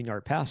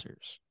 3,000-yard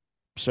passers.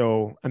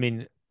 So, I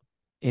mean,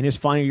 in his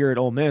final year at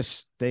Ole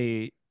Miss,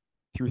 they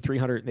threw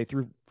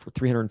for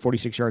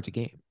 346 yards a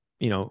game.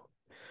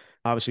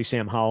 Obviously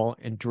Sam Howell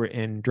and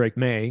Drake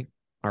May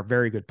are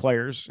very good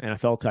players,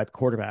 NFL-type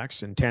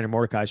quarterbacks, and Tanner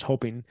Mordecai is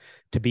hoping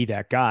to be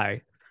that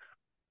guy.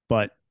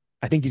 But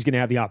I think he's going to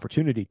have the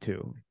opportunity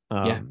to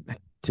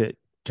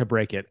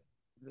break it.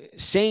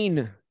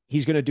 Saying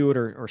he's going to do it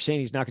or saying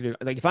he's not going to do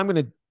it, like if I'm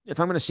going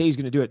to say he's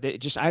going to do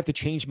it, I have to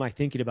change my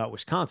thinking about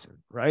Wisconsin,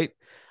 right?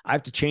 I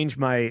have to change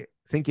my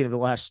thinking of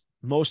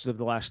most of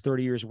the last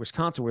 30 years of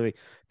Wisconsin, where the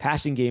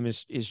passing game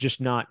is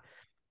just not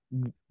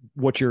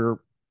what you're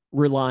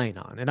relying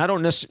on. And I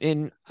don't know if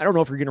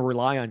you're going to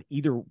rely on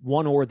either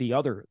one or the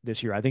other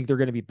this year. I think they're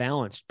going to be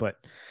balanced, but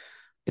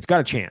it's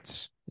got a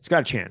chance. It's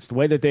got a chance. The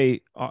way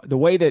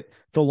that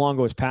Phil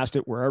Longo has passed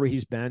it wherever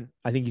he's been,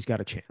 I think he's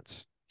got a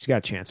chance. He's got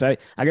a chance. I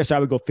guess I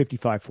would go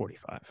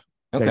 55-45.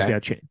 Okay. He's got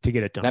a chance to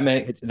get it done.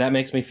 That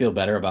makes me feel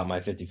better about my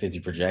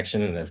 50-50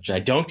 projection, and which I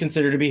don't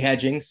consider to be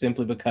hedging,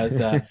 simply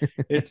because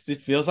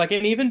it feels like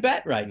an even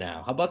bet right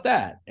now. How about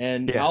that?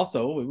 And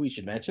also, we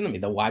should mention,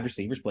 the wide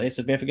receivers play a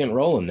significant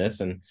role in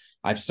this, and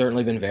I've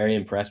certainly been very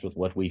impressed with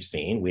what we've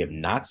seen. We have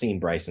not seen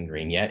Bryson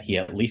Green yet. He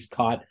at least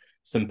caught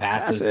some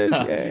passes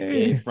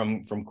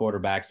from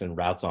quarterbacks and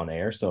routes on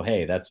air. So,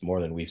 hey, that's more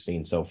than we've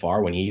seen so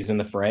far. When he's in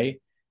the fray,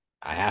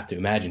 I have to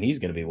imagine he's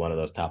going to be one of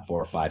those top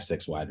 4, 5,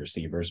 6 wide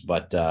receivers.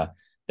 But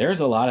there's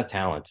a lot of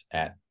talent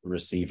at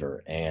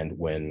receiver. And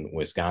when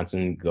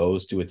Wisconsin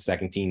goes to its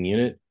second team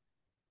unit,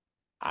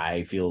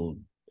 I feel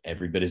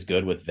every bit as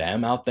good with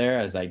them out there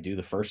as I do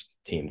the first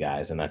team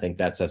guys. And I think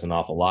that says an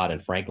awful lot.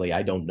 And frankly,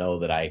 I don't know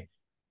that I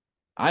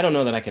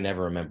can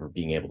ever remember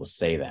being able to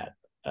say that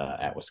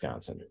at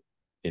Wisconsin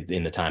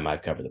in the time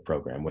I've covered the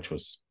program, which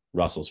was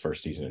Russell's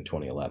first season in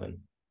 2011.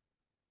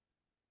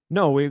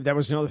 No, that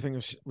was another thing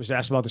that was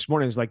asked about this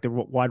morning, is like the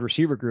wide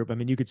receiver group. I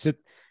mean, you could sit,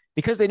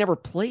 because they never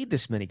played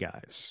this many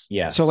guys.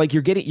 Yeah. So like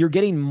you're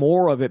getting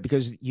more of it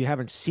because you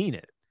haven't seen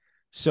it.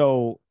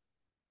 So,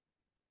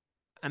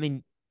 I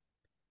mean,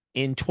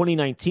 in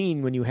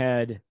 2019, when you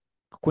had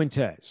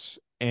Quintez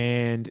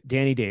and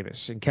Danny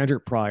Davis and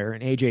Kendrick Pryor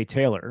and AJ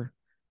Taylor,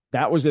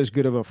 that was as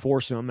good of a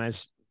foursome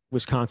as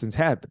Wisconsin's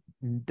had. But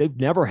they've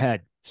never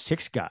had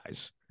 6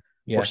 guys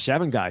or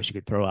 7 guys you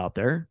could throw out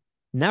there.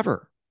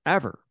 Never,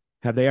 ever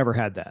have they ever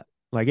had that.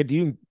 Like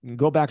you can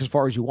go back as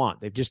far as you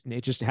want. It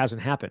just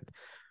hasn't happened.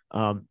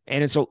 And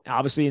it's so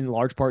obviously in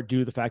large part due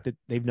to the fact that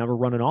they've never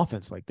run an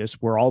offense like this,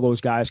 where all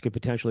those guys could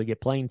potentially get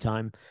playing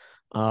time,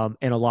 and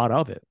a lot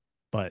of it.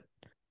 But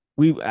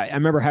I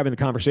remember having the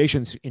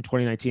conversations in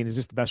 2019, is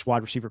this the best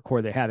wide receiver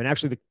core they have? And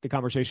actually the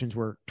conversations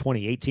were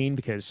 2018,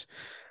 because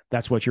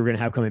that's what you're going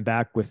to have coming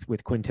back with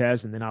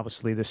Quintez. And then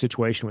obviously the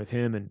situation with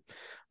him and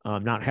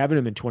not having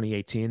him in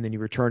 2018, then you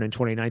return in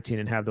 2019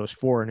 and have those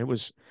 4. And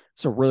it's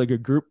a really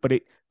good group, but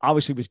it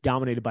obviously was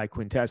dominated by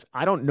Quintez.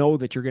 I don't know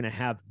that you're going to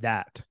have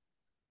that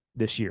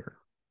this year.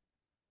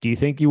 Do you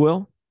think you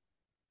will?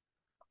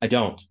 I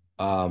don't.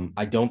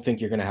 I don't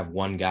think you're going to have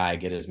one guy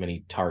get as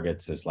many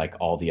targets as like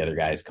all the other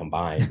guys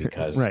combined,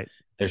 because right.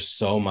 There's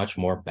so much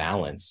more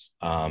balance.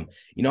 I'm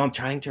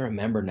trying to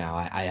remember now.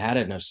 I had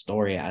it in a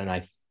story, and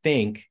I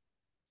think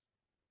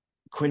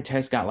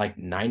Quintez got like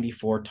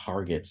 94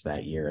 targets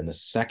that year, and the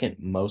second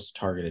most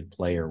targeted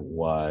player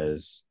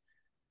was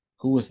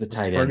who was the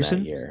tight end that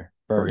Ferguson. year?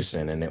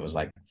 Ferguson, and it was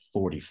like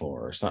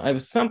 44 or something. It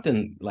was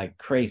something like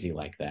crazy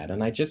like that.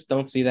 And I just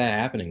don't see that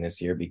happening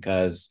this year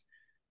because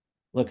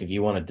look, if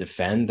you want to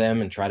defend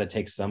them and try to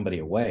take somebody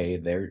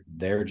away,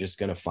 they're just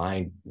going to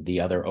find the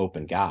other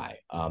open guy.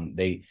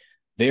 They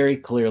very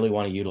clearly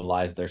want to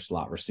utilize their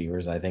slot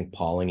receivers. I think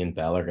Pauling and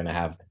Bell are going to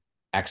have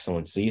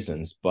excellent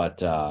seasons,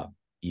 but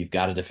you've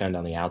got to defend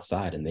on the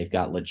outside, and they've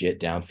got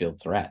legit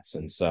downfield threats.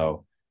 And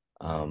so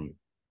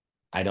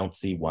I don't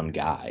see one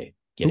guy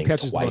Who getting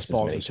catches the twice most as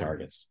balls many this year?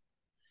 targets.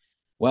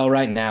 Well,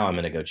 right now I'm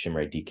going to go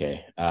Chimere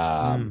DK.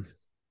 I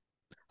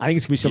think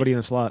it's gonna be somebody in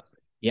the slot.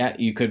 Yeah,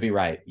 you could be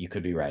right. You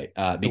could be right.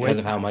 The way, Because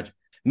of how much,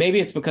 maybe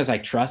it's because I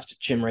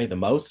trust Chimere the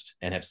most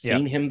and have yeah,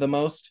 seen him the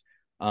most.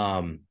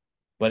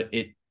 But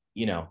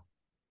you know,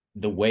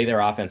 the way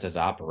their offense has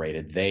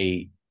operated,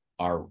 they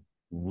are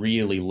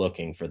really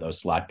looking for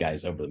those slot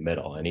guys over the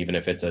middle. And even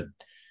if it's a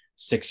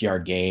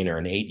 6-yard gain or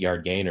an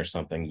 8-yard gain or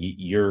something,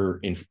 you're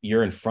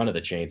in front of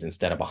the chains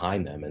instead of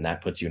behind them, and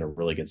that puts you in a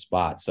really good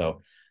spot.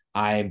 So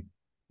I'm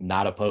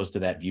not opposed to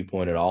that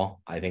viewpoint at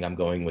all. I think I'm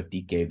going with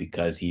DK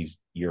because he's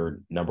your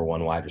number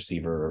one wide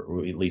receiver,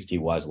 or at least he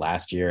was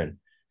last year, and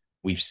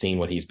we've seen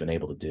what he's been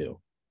able to do.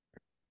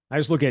 I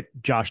just look at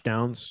Josh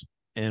Downs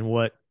and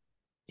what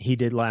he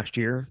did last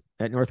year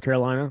at North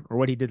Carolina, or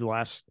what he did the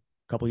last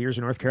couple of years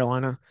in North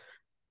Carolina,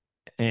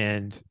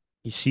 and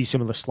you see some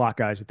of the slot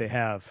guys that they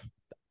have.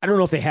 I don't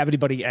know if they have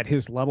anybody at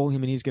his level. I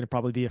mean, he's going to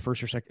probably be a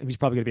first or second. He's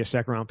probably going to be a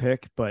second round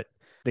pick, but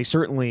they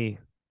certainly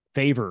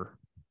favor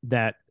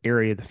that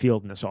area of the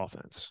field in this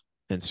offense.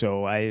 And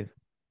so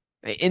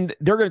and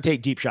they're going to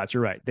take deep shots.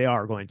 You're right. They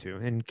are going to.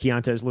 And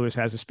Keontez Lewis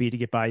has the speed to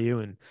get by you.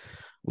 And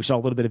we saw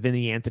a little bit of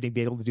Vinny Anthony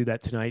be able to do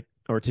that tonight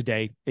or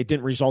today. It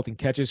didn't result in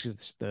catches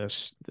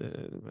because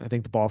I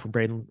think the ball from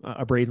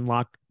Braden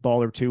Locke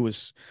ball or two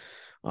was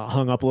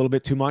hung up a little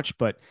bit too much,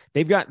 but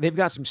they've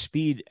got some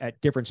speed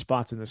at different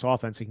spots in this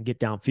offense that can get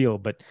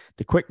downfield. But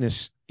the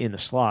quickness in the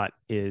slot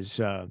is,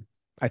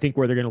 I think,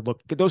 where they're going to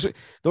look. Those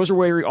are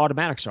where your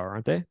automatics are,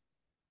 aren't they?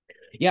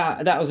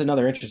 Yeah, that was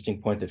another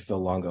interesting point that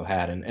Phil Longo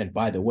had. And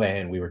by the way,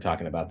 and we were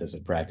talking about this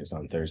at practice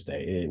on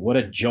Thursday, what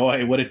a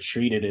joy, what a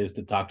treat it is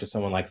to talk to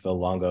someone like Phil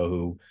Longo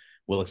who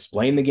will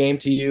explain the game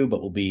to you,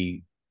 but will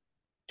be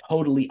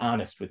totally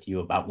honest with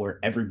you about where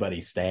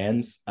everybody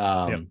stands.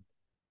 Yep.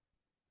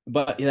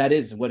 But that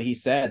is what he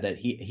said, that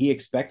he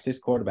expects his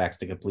quarterbacks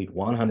to complete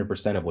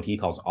 100% of what he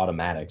calls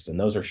automatics. And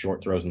those are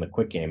short throws in the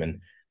quick game.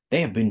 And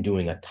they have been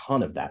doing a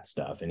ton of that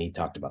stuff. And he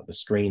talked about the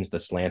screens, the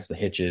slants, the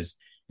hitches.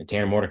 And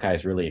Tanner Mordecai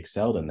has really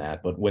excelled in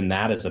that. But when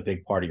that is a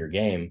big part of your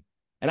game,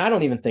 and I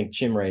don't even think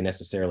Chimere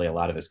necessarily, a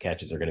lot of his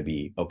catches are going to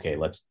be, okay,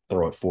 let's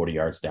throw it 40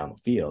 yards down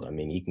the field. I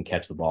mean, he can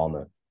catch the ball in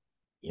the,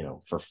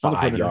 for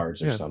 5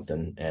 yards or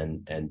something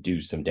and do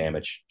some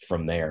damage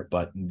from there.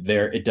 But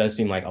it does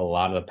seem like a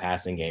lot of the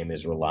passing game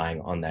is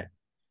relying on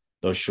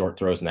those short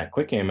throws in that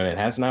quick game. And it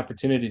has an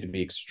opportunity to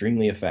be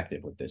extremely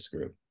effective with this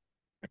group.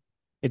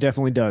 It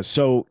definitely does.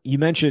 So you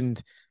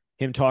mentioned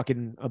him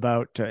talking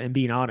about and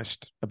being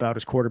honest about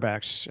his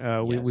quarterbacks.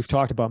 Yes. We've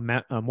talked about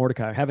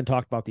Mordecai. I haven't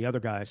talked about the other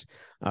guys.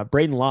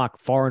 Braden Locke,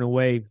 far and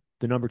away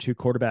the number 2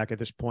 quarterback at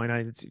this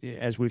point.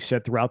 As we've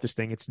said throughout this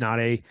thing, it's not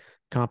a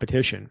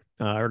competition,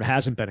 or it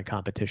hasn't been a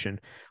competition.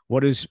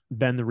 What has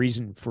been the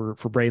reason for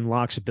Braden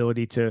Locke's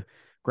ability to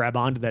grab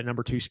onto that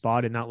number 2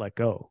 spot and not let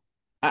go?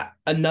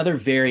 Another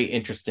very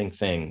interesting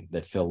thing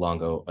that Phil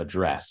Longo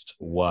addressed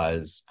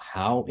was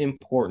how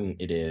important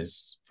it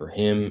is for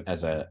him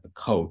as a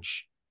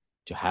coach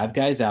to have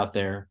guys out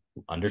there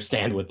who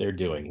understand what they're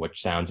doing,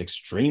 which sounds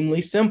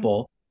extremely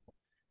simple,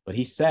 but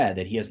he said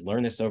that he has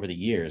learned this over the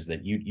years,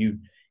 that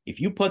if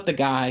you put the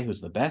guy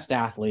who's the best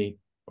athlete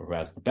or who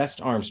has the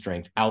best arm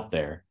strength out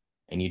there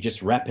and you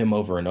just rep him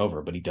over and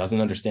over, but he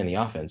doesn't understand the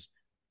offense,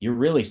 you're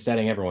really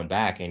setting everyone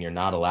back and you're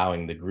not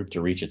allowing the group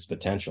to reach its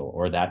potential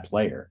or that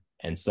player.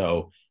 And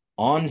so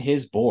on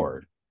his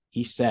board,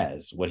 he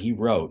says what he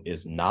wrote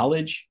is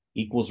knowledge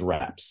equals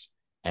reps.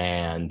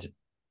 And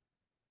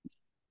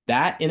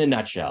that, in a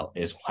nutshell,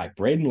 is why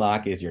Braden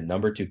Locke is your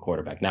number 2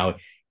 quarterback. Now,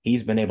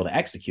 he's been able to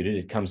execute it.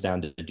 It comes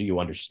down to, do you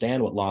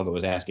understand what Longo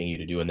was asking you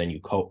to do? And then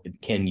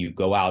can you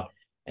go out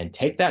and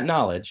take that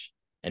knowledge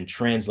and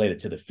translate it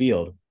to the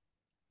field?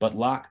 But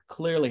Locke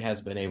clearly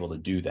has been able to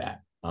do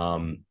that.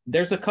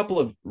 There's a couple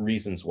of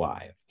reasons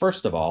why.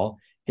 First of all,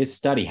 his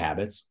study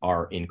habits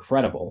are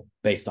incredible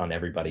based on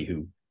everybody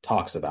who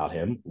talks about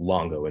him,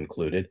 Longo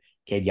included.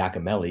 Cade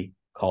Giacomelli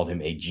called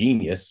him a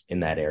genius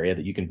in that area,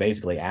 that you can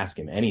basically ask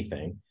him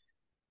anything.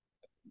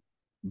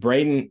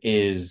 Braden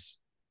is,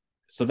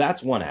 so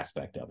that's one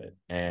aspect of it.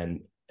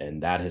 And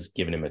that has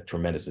given him a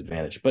tremendous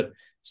advantage. But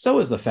so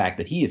is the fact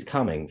that he is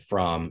coming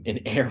from an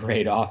air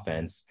raid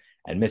offense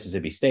at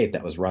Mississippi State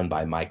that was run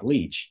by Mike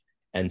Leach.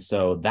 And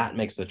so that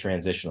makes the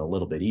transition a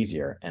little bit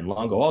easier. And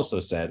Longo also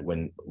said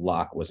when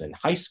Locke was in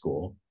high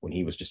school, when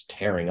he was just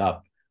tearing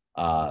up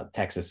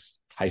Texas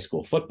high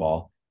school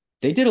football,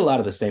 they did a lot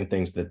of the same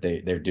things that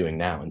they're doing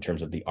now in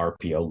terms of the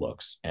RPO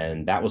looks.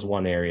 And that was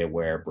one area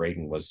where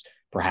Braden was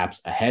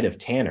perhaps ahead of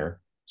Tanner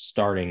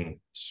starting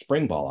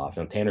spring ball off.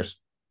 And Tanner's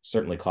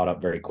certainly caught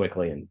up very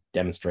quickly and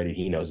demonstrated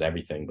he knows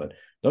everything. But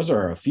those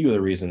are a few of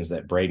the reasons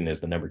that Braden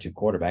is the number 2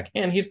 quarterback.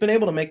 And he's been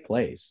able to make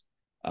plays.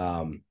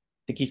 I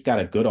think he's got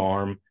a good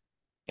arm.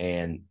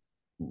 And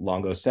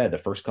Longo said the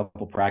first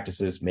couple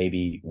practices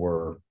maybe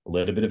were a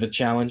little bit of a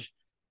challenge,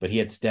 but he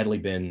had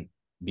steadily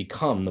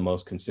become the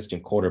most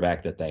consistent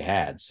quarterback that they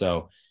had.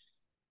 So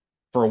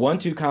for a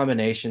 1-2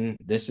 combination,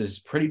 this is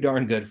pretty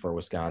darn good for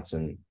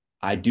Wisconsin.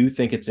 I do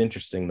think it's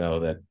interesting, though,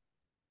 that,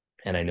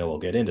 and I know we'll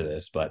get into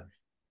this, but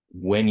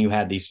when you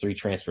had these 3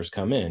 transfers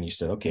come in, you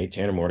said, okay,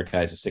 Tanner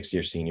Mordecai is a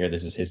 6-year senior.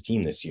 This is his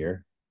team this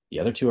year. The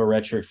other 2 are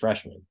redshirt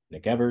freshmen,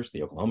 Nick Evers,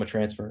 the Oklahoma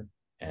transfer,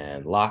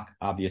 and Locke,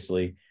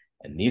 obviously.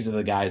 And these are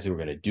the guys who are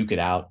going to duke it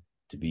out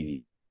to be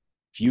the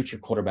future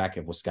quarterback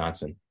of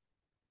Wisconsin.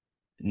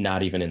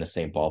 Not even in the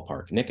same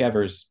ballpark. Nick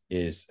Evers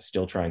is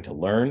still trying to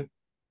learn,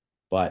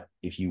 but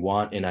if you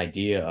want an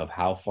idea of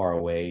how far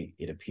away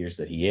it appears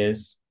that he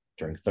is,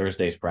 during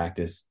Thursday's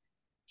practice,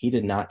 he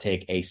did not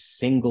take a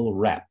single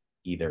rep,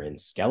 either in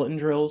skeleton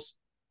drills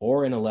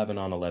or in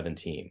 11-on-11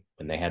 team.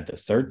 When they had the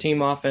third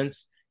team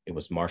offense, it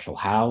was Marshall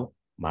Howe,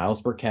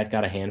 Miles Burkett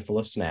got a handful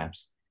of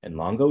snaps, and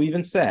Longo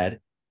even said,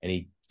 and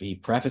he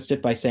prefaced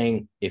it by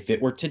saying, if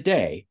it were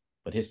today,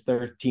 but his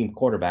third team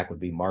quarterback would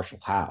be Marshall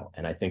Howe.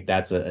 And I think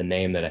that's a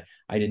name that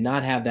I did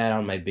not have that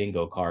on my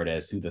bingo card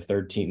as who the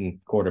third team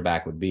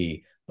quarterback would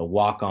be, the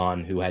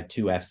walk-on who had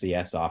 2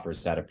 FCS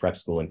offers at a prep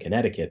school in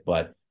Connecticut.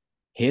 But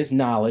his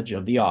knowledge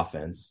of the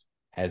offense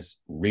has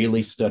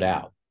really stood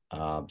out.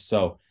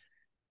 So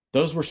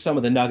those were some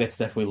of the nuggets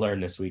that we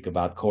learned this week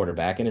about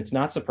quarterback. And it's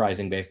not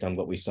surprising based on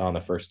what we saw in the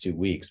first 2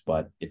 weeks,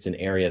 but it's an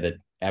area that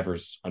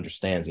Evers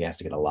understands he has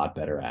to get a lot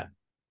better at.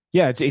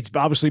 Yeah, it's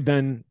obviously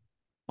been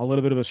a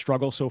little bit of a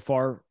struggle so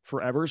far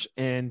for Evers.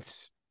 And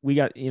we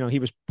got, he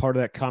was part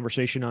of that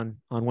conversation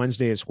on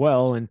Wednesday as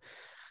well. And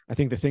I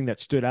think the thing that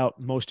stood out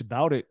most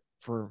about it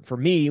for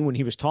me when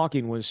he was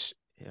talking was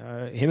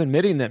him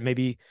admitting that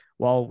maybe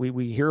while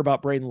we hear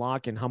about Braden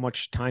Locke and how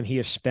much time he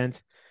has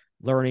spent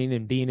learning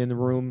and being in the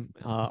room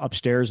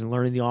upstairs and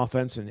learning the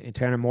offense, and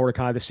Tanner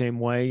Mordecai the same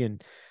way,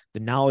 and the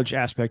knowledge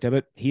aspect of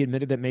it, he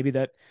admitted that maybe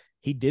that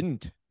he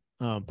didn't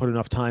put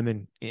enough time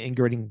in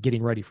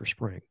getting ready for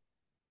spring.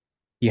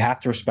 You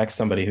have to respect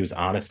somebody who's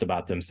honest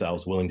about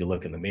themselves, willing to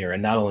look in the mirror.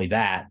 And not only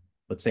that,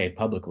 but say it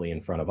publicly in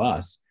front of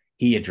us.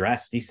 He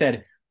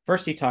said,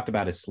 first he talked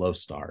about his slow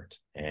start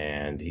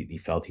and he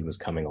felt he was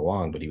coming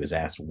along, but he was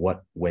asked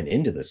what went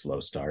into the slow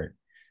start.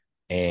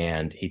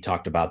 And he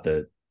talked about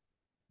the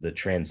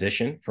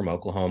transition from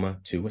Oklahoma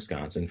to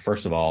Wisconsin.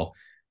 First of all,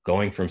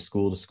 going from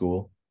school to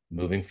school,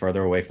 moving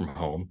further away from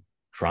home,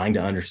 trying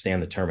to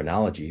understand the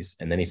terminologies.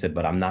 And then he said,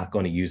 but I'm not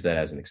going to use that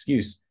as an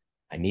excuse.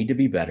 I need to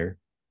be better.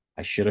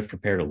 I should have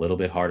prepared a little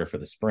bit harder for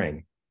the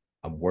spring.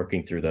 I'm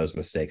working through those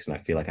mistakes, and I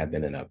feel like I've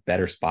been in a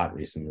better spot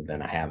recently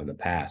than I have in the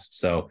past.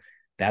 So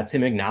that's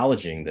him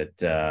acknowledging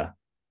that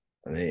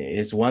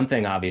it's one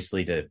thing,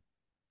 obviously, to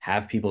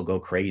have people go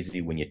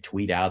crazy when you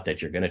tweet out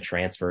that you're going to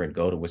transfer and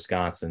go to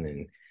Wisconsin,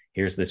 and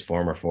here's this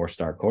former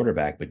 4-star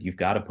quarterback, but you've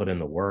got to put in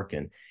the work.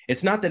 And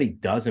it's not that he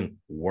doesn't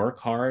work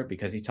hard,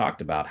 because he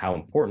talked about how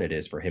important it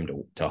is for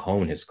him to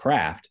hone his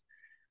craft,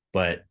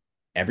 but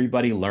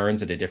everybody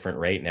learns at a different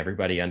rate and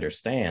everybody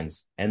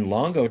understands. And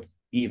Longo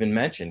even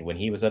mentioned when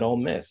he was at Ole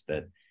Miss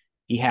that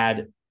he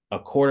had a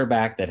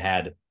quarterback that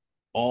had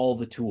all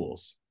the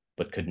tools,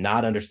 but could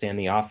not understand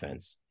the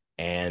offense.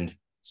 And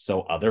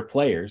so other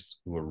players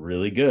who were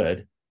really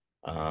good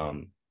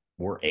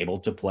were able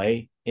to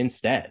play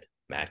instead.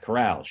 Matt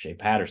Corral, Shea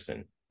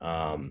Patterson.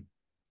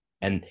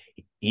 And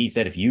he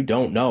said, if you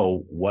don't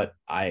know what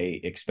I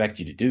expect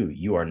you to do,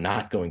 you are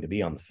not going to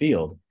be on the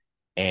field.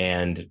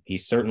 And he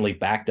certainly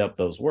backed up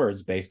those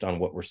words based on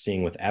what we're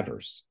seeing with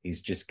Evers.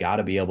 He's just got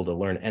to be able to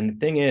learn. And the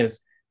thing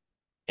is,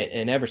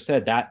 and Evers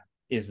said that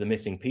is the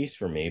missing piece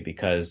for me,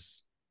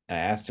 because I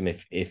asked him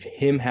if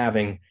him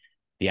having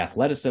the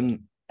athleticism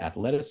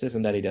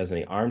that he does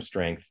and the arm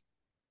strength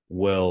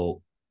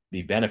will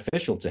be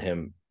beneficial to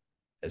him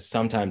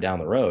sometime down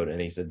the road. And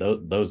he said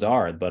those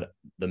are, but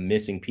the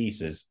missing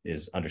piece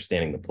is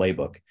understanding the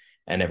playbook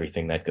and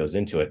everything that goes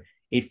into it.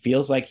 It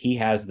feels like he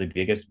has the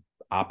biggest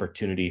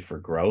opportunity for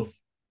growth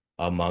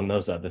among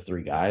those other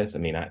 3 guys. I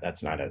mean,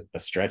 that's not a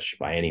stretch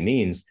by any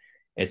means.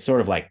 It's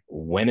sort of like,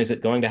 when is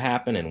it going to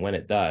happen? And when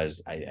it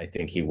does, I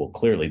think he will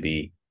clearly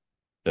be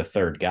the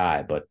third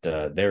guy. But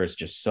there is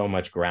just so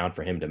much ground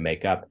for him to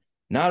make up,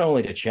 not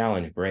only to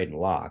challenge Braden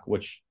Locke,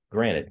 which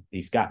granted,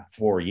 he's got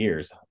 4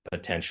 years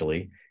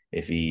potentially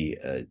if he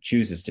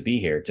chooses to be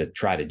here to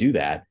try to do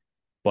that,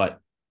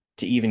 but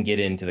to even get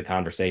into the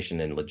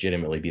conversation and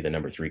legitimately be the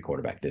number 3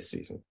 quarterback this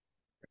season.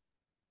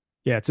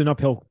 Yeah, it's an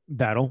uphill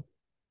battle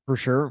for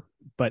sure,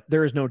 but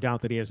there is no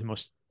doubt that he has the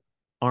most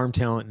arm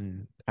talent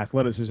and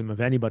athleticism of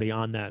anybody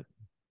in that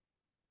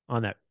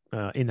room.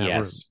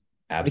 Yes,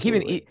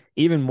 absolutely. Like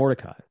even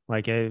Mordecai,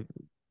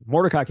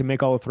 Mordecai can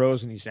make all the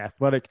throws and he's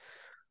athletic,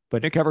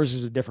 but Nick Evers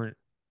is at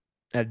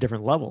a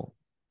different level.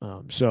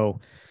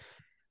 So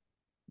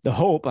the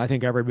hope, I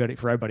think,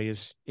 for everybody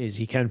is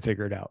he can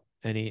figure it out,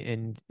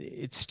 and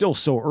it's still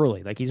so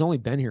early. Like, he's only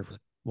been here for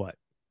what,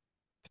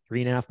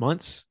 3.5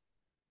 months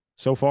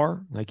so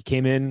far. Like, he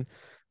came in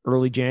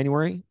early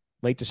January,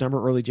 late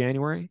December, early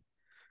January.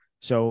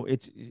 So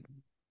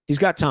he's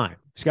got time.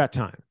 He's got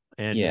time,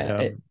 and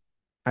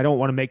I don't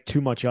want to make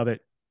too much of it.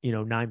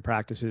 9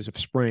 practices of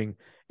spring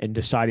and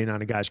deciding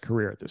on a guy's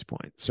career at this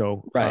point.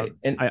 So right,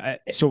 and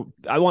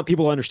I want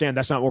people to understand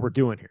that's not what we're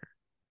doing here.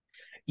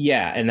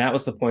 Yeah, and that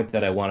was the point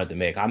that I wanted to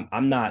make.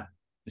 I'm not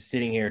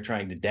sitting here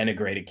trying to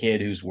denigrate a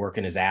kid who's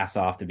working his ass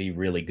off to be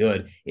really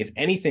good. If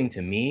anything,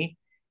 to me,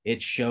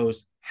 it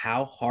shows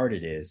how hard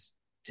it is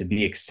to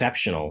be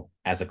exceptional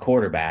as a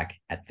quarterback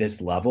at this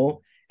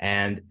level.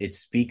 And it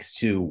speaks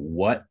to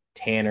what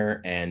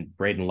Tanner and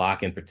Braden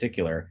Locke in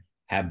particular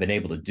have been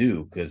able to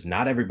do, because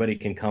not everybody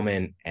can come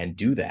in and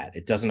do that.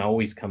 It doesn't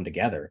always come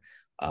together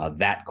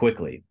that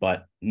quickly.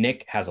 But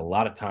Nick has a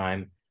lot of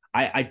time.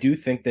 I do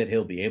think that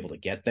he'll be able to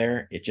get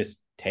there. It just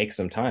takes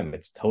some time.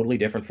 It's totally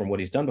different from what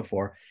he's done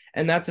before.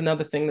 And that's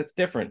another thing that's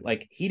different.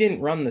 Like, he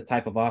didn't run the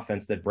type of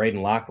offense that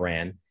Braden Locke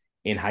ran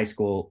in high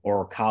school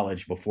or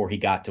college before he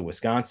got to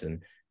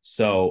Wisconsin.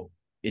 So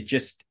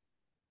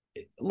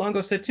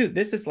Longo said too,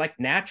 this is like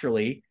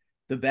naturally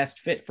the best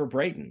fit for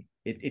Braden.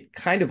 It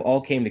kind of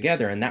all came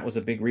together. And that was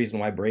a big reason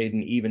why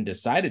Braden even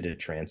decided to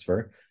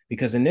transfer,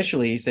 because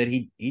initially he said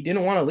he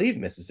didn't want to leave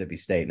Mississippi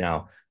State.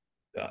 Now,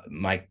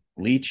 Mike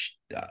Leach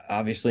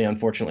obviously,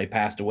 unfortunately,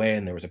 passed away,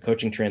 and there was a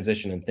coaching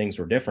transition and things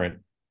were different.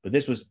 But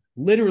this was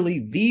literally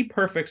the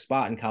perfect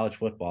spot in college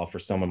football for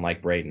someone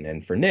like Braden.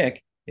 And for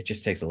Nick, it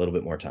just takes a little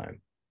bit more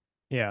time.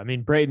 Yeah, I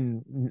mean,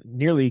 Braden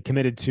nearly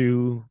committed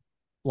to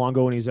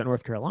Longo when he was at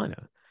North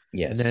Carolina.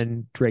 Yes. And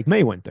then Drake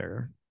May went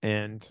there,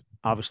 and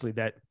obviously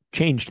that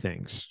changed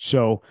things.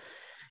 So,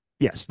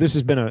 yes, this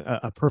has been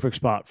a perfect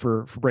spot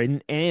for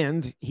Braden,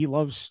 and he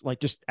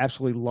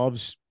absolutely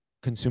loves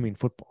consuming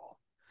football.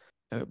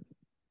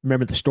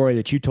 Remember the story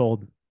that you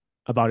told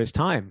about his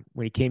time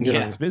when he came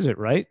here on his visit,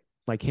 right?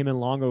 Like, him and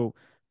Longo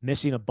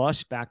missing a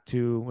bus back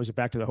to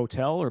the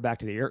hotel or back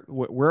to the air,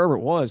 wherever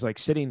it was, like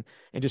sitting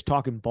and just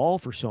talking ball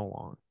for so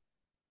long.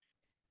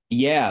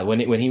 Yeah, when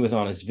he was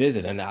on his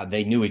visit, and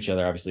they knew each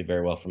other obviously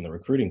very well from the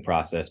recruiting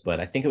process. But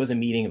I think it was a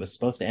meeting. It was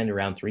supposed to end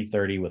around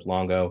 3:30 with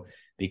Longo,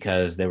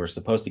 because they were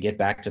supposed to get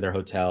back to their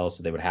hotel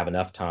so they would have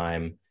enough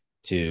time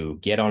to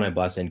get on a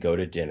bus and go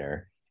to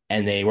dinner.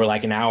 And they were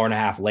like an hour and a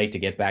half late to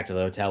get back to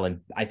the hotel.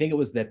 And I think it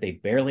was that they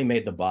barely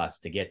made the bus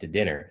to get to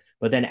dinner.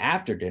 But then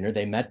after dinner,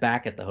 they met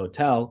back at the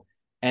hotel,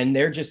 and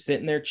they're just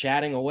sitting there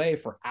chatting away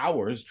for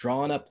hours,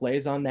 drawing up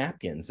plays on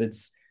napkins.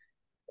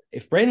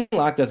 If Braden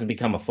Locke doesn't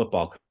become a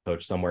football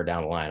coach somewhere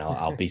down the line,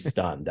 I'll be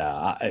stunned.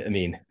 I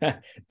mean,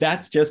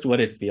 that's just what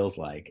it feels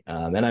like.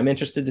 And I'm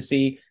interested to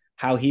see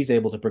how he's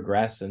able to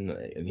progress. And,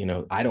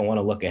 I don't want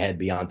to look ahead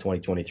beyond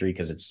 2023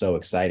 because it's so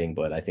exciting.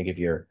 But I think if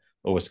you're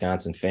a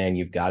Wisconsin fan,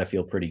 you've got to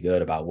feel pretty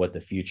good about what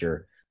the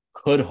future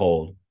could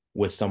hold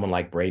with someone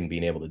like Braden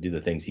being able to do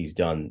the things he's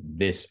done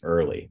this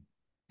early.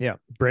 Yeah,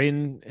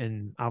 Braden,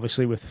 and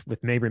obviously with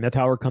Mabry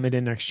Methauer coming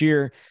in next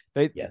year,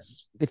 it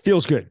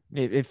feels good.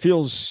 It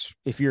feels,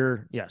 if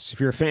you're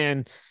a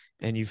fan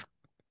and you've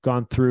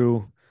gone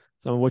through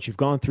some of what you've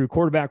gone through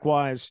quarterback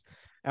wise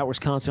at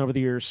Wisconsin over the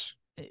years,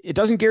 it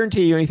doesn't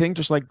guarantee you anything.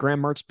 Just like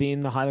Graham Mertz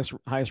being the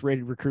highest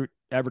rated recruit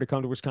ever to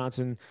come to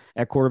Wisconsin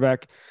at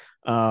quarterback.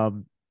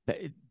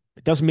 It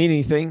doesn't mean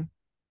anything,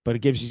 but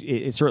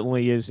it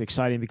certainly is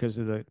exciting because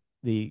of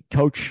the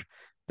coach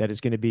that is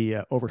going to be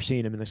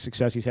overseeing him and the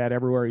success he's had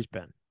everywhere he's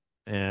been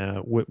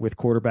with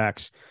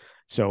quarterbacks.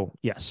 So,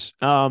 yes.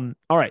 All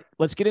right,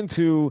 let's get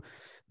into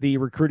the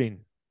recruiting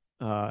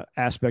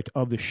aspect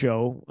of the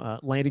show.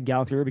 Landon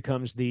Gauthier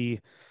becomes the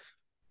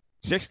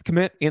 6th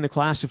commit in the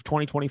class of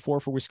 2024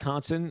 for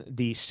Wisconsin,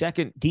 the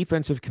 2nd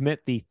defensive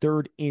commit, the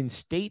 3rd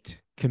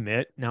in-state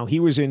commit. Now, he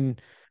was in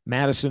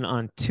Madison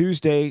on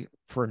Tuesday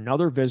for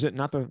another visit,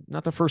 not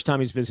the first time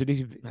he's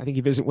visited. I think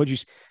he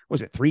visited,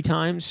 was it 3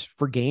 times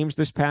for games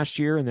this past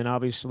year? And then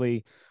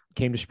obviously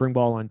came to spring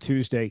ball on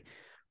Tuesday.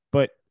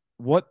 But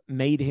what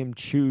made him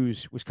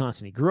choose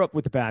Wisconsin? He grew up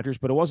with the Badgers,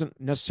 but it wasn't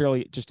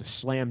necessarily just a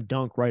slam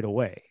dunk right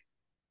away.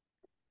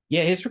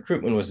 Yeah, his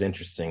recruitment was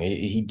interesting.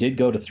 He did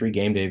go to 3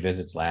 game day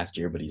visits last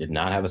year, but he did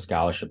not have a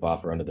scholarship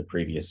offer under the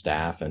previous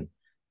staff. And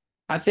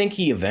I think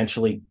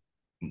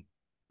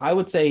I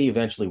would say he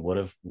eventually would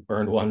have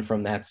earned one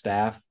from that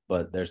staff,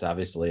 but there's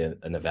obviously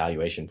an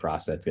evaluation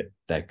process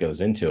that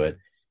goes into it.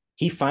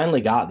 He finally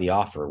got the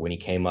offer when he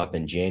came up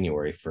in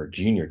January for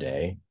junior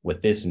day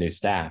with this new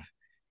staff.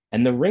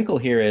 And the wrinkle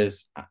here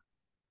is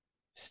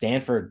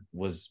Stanford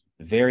was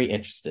very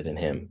interested in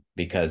him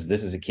because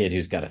this is a kid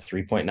who's got a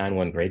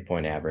 3.91 grade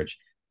point average.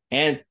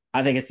 And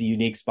I think it's a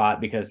unique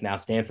spot because now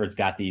Stanford's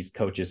got these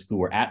coaches who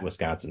were at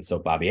Wisconsin. So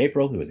Bobby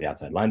April, who was the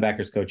outside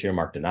linebackers coach here,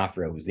 Mark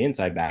D'Onofrio, who's the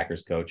inside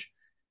backers coach.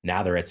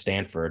 Now they're at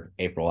Stanford.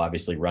 April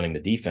obviously running the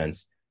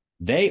defense.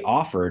 They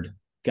offered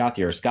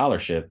Gauthier a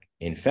scholarship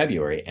in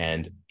February,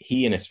 and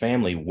he and his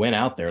family went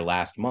out there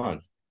last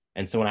month.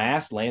 And so when I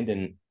asked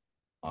Landon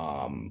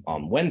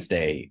on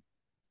Wednesday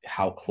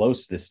how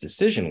close this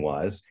decision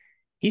was,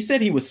 he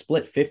said he was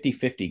split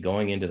 50-50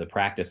 going into the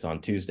practice on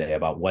Tuesday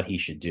about what he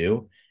should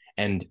do.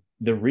 And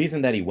the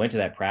reason that he went to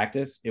that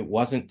practice, it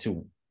wasn't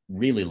to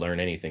really learn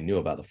anything new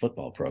about the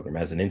football program.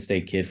 As an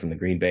in-state kid from the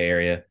Green Bay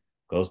area,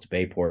 goes to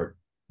Bayport,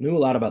 knew a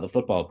lot about the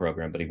football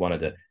program, but he wanted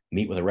to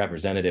meet with a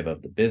representative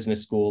of the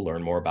business school,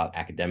 learn more about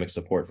academic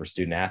support for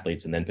student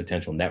athletes, and then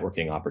potential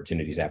networking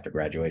opportunities after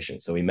graduation.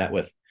 So he met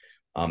with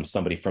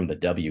somebody from the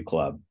W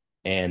Club.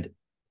 And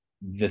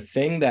the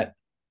thing that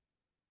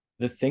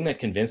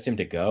convinced him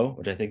to go,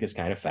 which I think is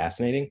kind of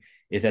fascinating,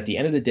 is at the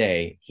end of the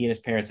day, he and his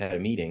parents had a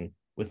meeting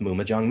with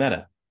Muma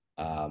Jongmeta.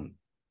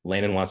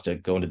 Landon wants to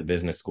go into the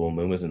business school.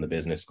 Muma's in the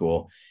business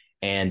school.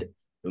 And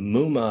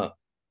Muma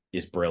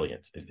is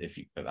brilliant. If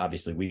you,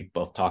 obviously, we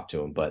both talked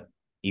to him, but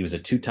he was a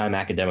 2-time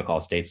academic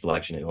all-state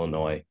selection in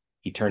Illinois.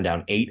 He turned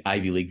down 8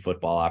 Ivy League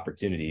football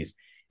opportunities,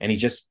 and he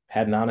just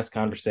had an honest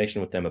conversation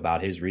with them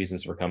about his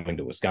reasons for coming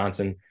to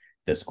Wisconsin,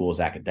 the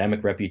school's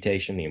academic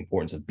reputation, the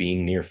importance of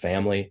being near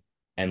family.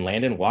 And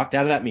Landon walked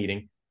out of that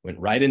meeting, went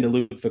right into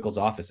Luke Fickell's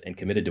office, and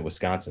committed to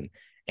Wisconsin.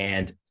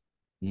 And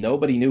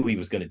nobody knew he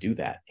was going to do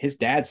that. His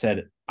dad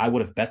said, I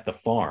would have bet the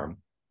farm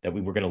that we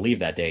were going to leave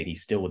that day, and he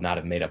still would not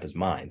have made up his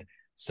mind.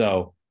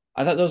 So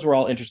I thought those were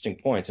all interesting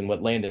points. And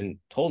what Landon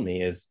told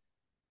me is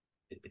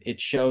it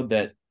showed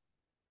that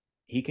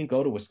he can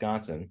go to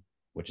Wisconsin,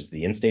 which is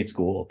the in-state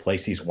school, a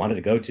place he's wanted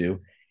to go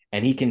to,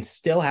 and he can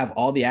still have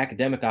all the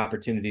academic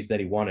opportunities that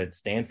he wanted at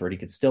Stanford. He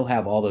could still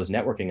have all those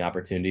networking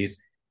opportunities.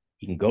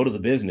 He can go to the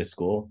business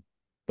school,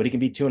 but he can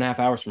be 2.5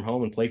 hours from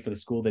home and play for the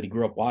school that he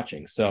grew up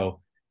watching.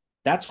 So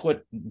that's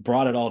what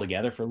brought it all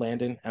together for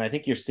Landon. And I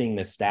think you're seeing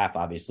this staff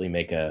obviously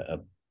make a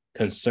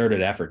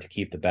concerted effort to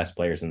keep the best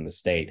players in the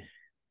state.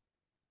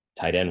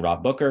 Tight end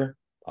Rob Booker,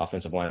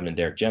 offensive lineman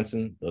Derek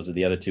Jensen. Those are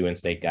the other 2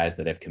 in-state guys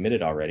that have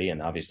committed already.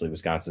 And obviously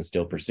Wisconsin's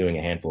still pursuing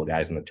a handful of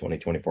guys in the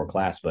 2024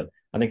 class, but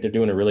I think they're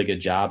doing a really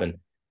good job.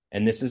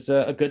 And this is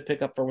a good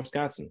pickup for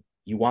Wisconsin.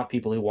 You want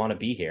people who want to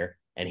be here,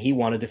 and he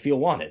wanted to feel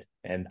wanted.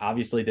 And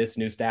obviously this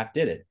new staff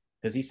did it,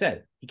 because he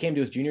said he came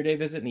to his junior day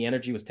visit and the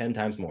energy was 10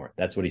 times more.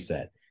 That's what he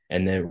said.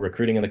 And the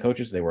recruiting and the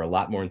coaches, they were a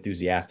lot more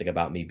enthusiastic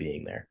about me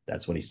being there.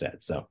 That's what he said.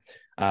 So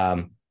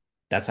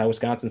that's how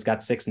Wisconsin's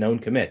got 6 known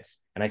commits.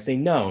 And I say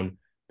known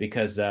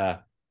because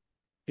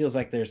feels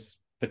like there's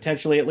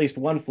potentially at least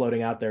one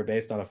floating out there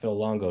based on a Phil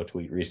Longo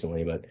tweet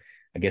recently, but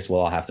I guess we'll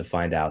all have to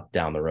find out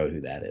down the road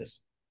who that is.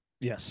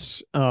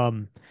 Yes.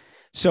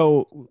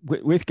 So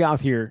with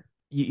Gauth here,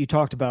 you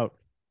talked about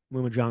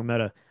Muma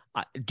Jongmeta.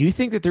 Do you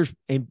think that there's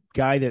a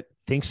guy that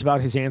thinks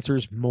about his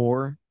answers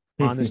more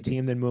on this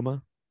team than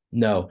Muma?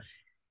 No,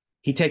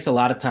 he takes a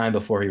lot of time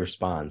before he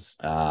responds.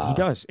 He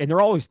does. And they're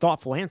always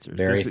thoughtful answers.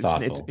 Very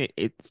thoughtful.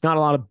 It's not a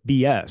lot of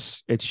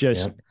BS. It's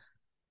just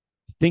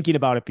thinking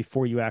about it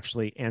before you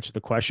actually answer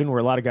the question, where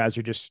a lot of guys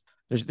are just,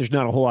 there's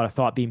not a whole lot of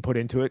thought being put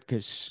into it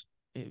because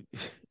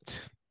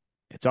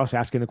it's us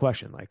asking the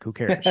question, like, who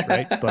cares,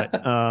 right?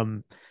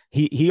 But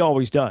he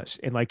always does.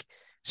 And like,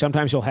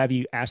 sometimes he'll have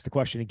you ask the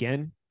question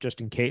again, just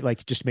in case,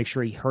 like, just to make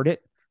sure he heard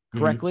it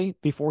correctly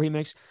before he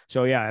makes.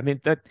 So yeah, I mean,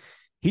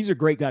 he's a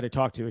great guy to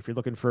talk to if you're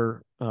looking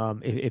for,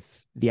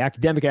 if the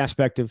academic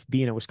aspect of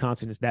being at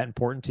Wisconsin is that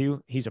important to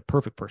you, he's a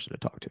perfect person to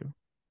talk to.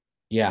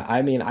 Yeah,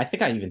 I mean, I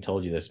think I even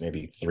told you this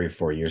maybe 3 or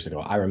 4 years ago.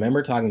 I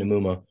remember talking to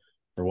Muma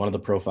for one of the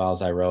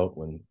profiles I wrote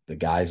when the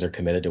guys are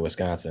committed to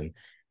Wisconsin.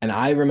 And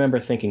I remember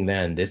thinking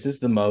then, this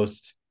is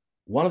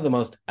one of the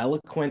most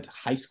eloquent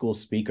high school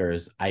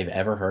speakers I've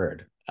ever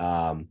heard.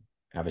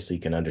 Obviously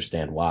you can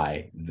understand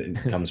why. It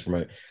comes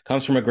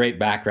from a great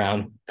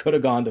background, could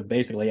have gone to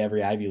basically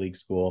every Ivy League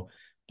school.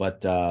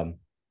 But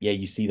yeah,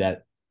 you see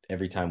that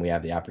every time we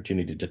have the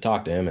opportunity to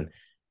talk to him, and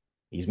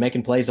he's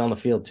making plays on the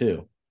field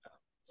too.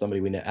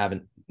 Somebody we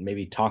haven't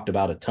maybe talked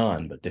about a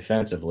ton, but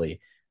defensively,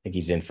 I think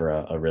he's in for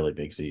a really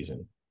big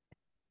season.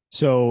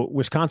 So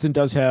Wisconsin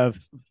does have,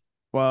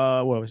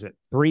 what was it?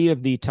 3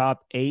 of the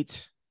top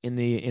 8 in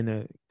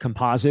the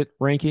composite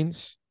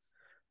rankings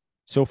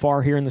so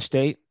far here in the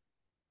state,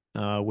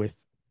 with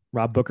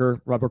Rob Booker.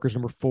 Rob Booker's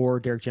number 4,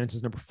 Derek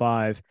Jensen's number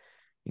 5,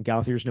 and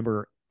Gauthier's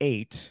number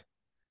 8.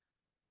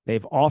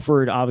 They've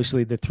offered,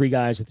 obviously, the 3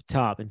 guys at the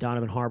top, and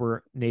Donovan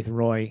Harbor, Nathan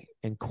Roy,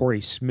 and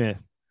Corey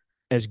Smith.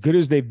 As good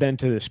as they've been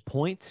to this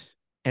point,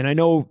 and I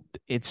know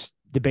it's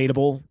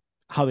debatable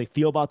how they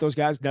feel about those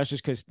guys, not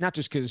just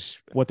because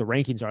what the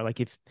rankings are.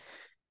 Like, if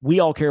we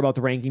all care about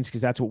the rankings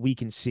because that's what we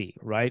can see,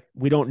 right?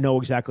 We don't know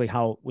exactly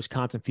how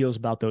Wisconsin feels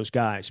about those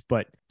guys.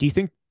 But do you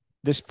think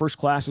this first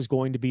class is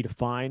going to be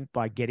defined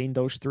by getting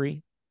those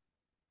 3?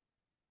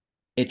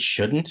 It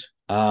shouldn't.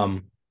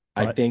 I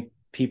think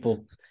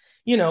people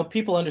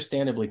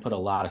understandably put a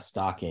lot of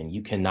stock in,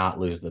 you cannot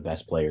lose the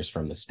best players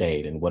from the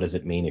state. And what does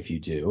it mean if you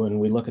do? And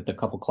we look at the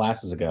couple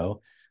classes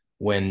ago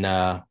when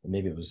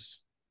maybe it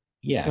was,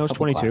 it was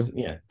 22.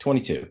 Classes,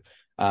 22.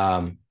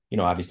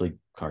 Obviously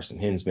Carson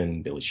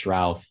Hinsman, Billy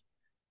Schrauth,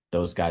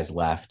 those guys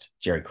left.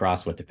 Jerry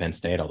Cross went to Penn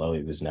State, although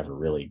he was never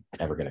really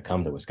ever going to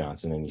come to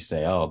Wisconsin. And you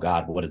say, oh,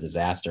 God, what a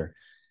disaster.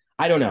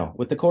 I don't know.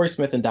 With the Corey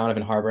Smith and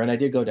Donovan Harbor, and I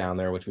did go down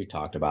there, which we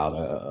talked about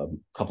a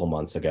couple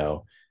months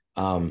ago.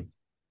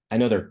 I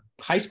know their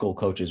high school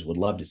coaches would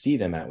love to see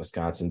them at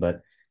Wisconsin,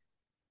 but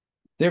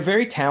they're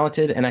very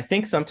talented. And I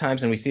think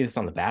sometimes, and we see this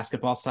on the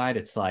basketball side,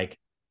 it's like,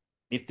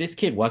 if this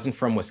kid wasn't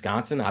from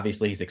Wisconsin,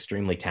 obviously he's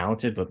extremely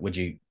talented, but would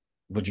you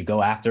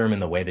go after him in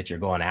the way that you're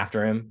going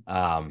after him?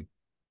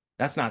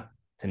 That's not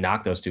to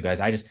knock those two guys.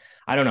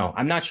 I don't know.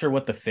 I'm not sure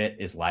what the fit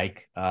is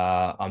like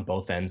on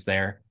both ends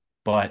there,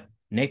 but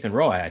Nathan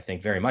Roy, I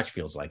think, very much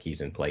feels like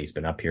he's in play. He's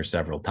been up here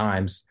several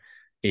times.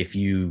 I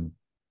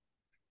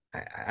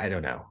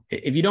don't know.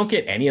 If you don't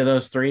get any of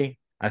those three,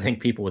 I think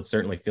people would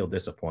certainly feel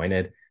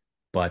disappointed,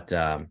 but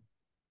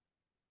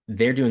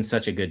they're doing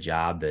such a good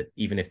job that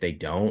even if they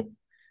don't,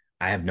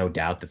 I have no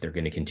doubt that they're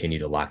going to continue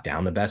to lock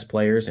down the best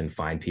players and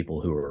find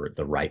people who are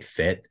the right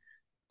fit.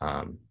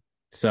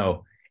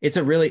 So it's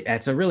a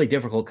really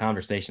difficult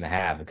conversation to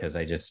have because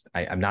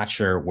I'm not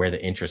sure where the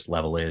interest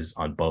level is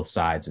on both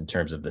sides in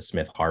terms of the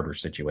Smith Harbor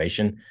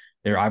situation.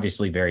 They're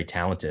obviously very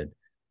talented.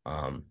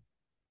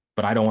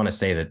 But I don't want to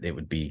say that it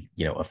would be,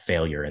 a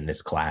failure in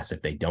this class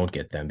if they don't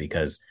get them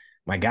because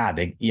my God,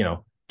 they,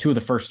 two of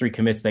the first three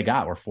commits they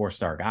got were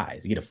 4-star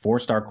guys. You get a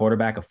 4-star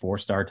quarterback, a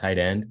 4-star tight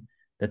end.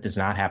 That does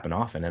not happen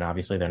often. And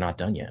obviously they're not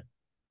done yet.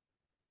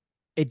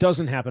 It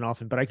doesn't happen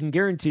often, but I can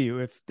guarantee you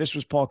if this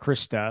was Paul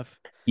Christoph,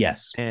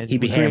 yes, and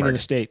he'd be hammered in the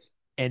state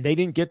and they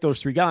didn't get those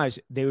three guys,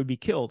 they would be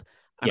killed.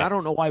 And yeah. I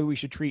don't know why we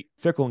should treat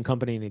Fickell and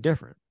company any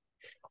different.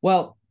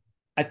 Well,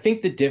 I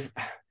think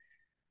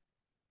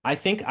I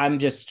think I'm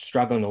just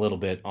struggling a little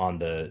bit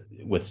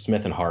with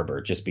Smith and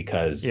Harbor just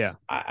because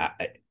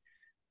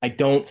I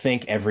don't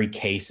think every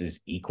case is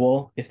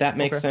equal, if that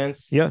makes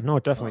sense. Yeah, no,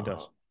 it definitely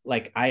does.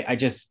 Like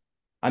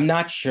I'm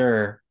not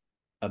sure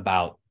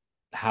about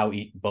how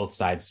both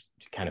sides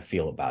kind of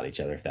feel about each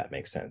other, if that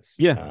makes sense.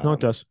 Yeah, no,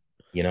 it does.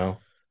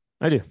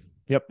 I do.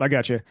 Yep, I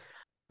got you.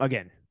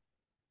 Again,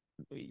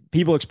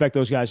 people expect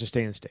those guys to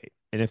stay in state.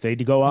 And if they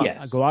go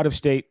out of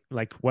state,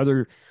 like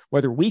whether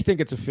we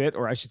think it's a fit,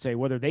 or I should say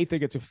whether they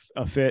think it's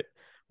a fit,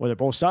 whether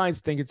both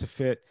sides think it's a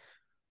fit,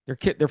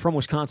 they're from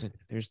Wisconsin.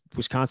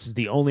 Wisconsin's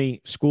the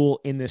only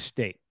school in this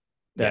state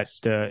that's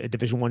a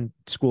Division I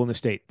school in the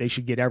state. They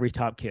should get every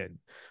top kid.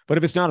 But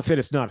if it's not a fit,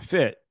 it's not a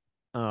fit.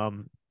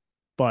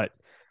 But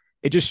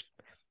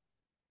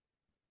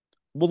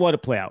we'll let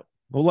it play out.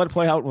 We'll let it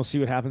play out and we'll see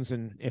what happens.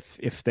 And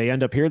if they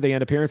end up here, they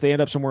end up here. If they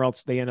end up somewhere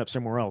else, they end up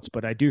somewhere else.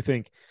 But I do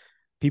think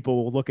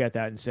people will look at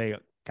that and say,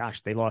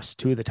 gosh, they lost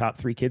two of the top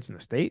three kids in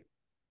the state.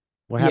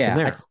 What happened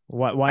there?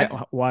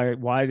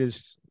 Why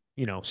does,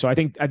 so I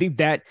think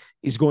that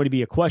is going to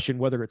be a question,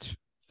 whether it's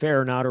fair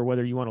or not, or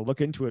whether you want to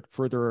look into it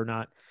further or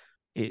not.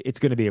 It's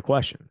going to be a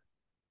question.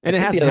 And it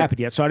hasn't happened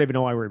yet. So I don't even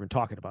know why we're even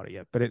talking about it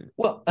yet, but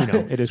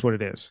it is what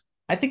it is.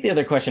 I think the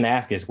other question to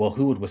ask is, well,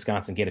 who would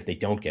Wisconsin get if they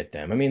don't get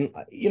them? I mean,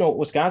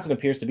 Wisconsin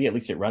appears to be at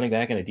least at running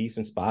back in a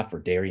decent spot for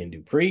Darian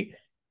Dupree.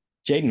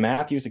 Jaden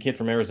Matthews, a kid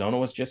from Arizona,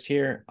 was just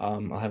here.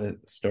 I'll have a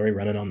story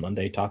running on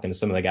Monday talking to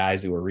some of the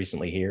guys who were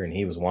recently here, and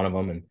he was one of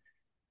them. And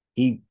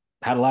he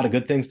had a lot of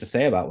good things to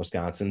say about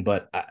Wisconsin.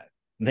 But I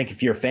think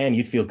if you're a fan,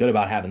 you'd feel good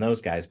about having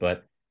those guys.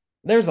 But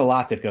there's a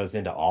lot that goes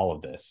into all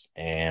of this.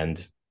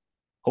 And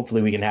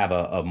hopefully we can have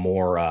a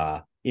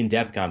more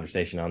in-depth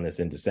conversation on this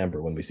in December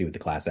when we see what the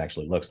class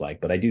actually looks like.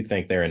 But I do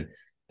think they're in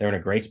a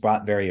great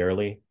spot very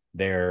early.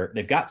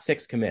 They've got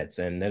 6 commits,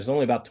 and there's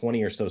only about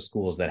 20 or so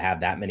schools that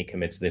have that many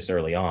commits this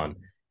early on.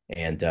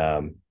 And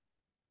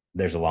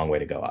there's a long way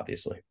to go,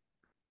 obviously.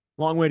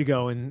 Long way to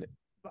go. And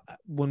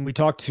when we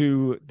talked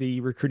to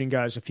the recruiting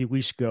guys a few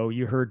weeks ago,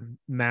 you heard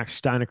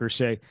Max Steinecker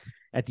say,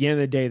 at the end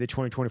of the day, the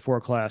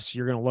 2024 class,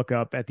 you're going to look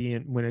up at the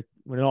end when it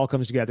all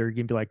comes together, you're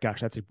going to be like,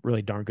 gosh, that's a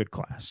really darn good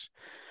class.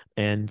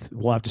 And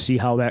we'll have to see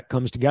how that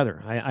comes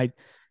together. I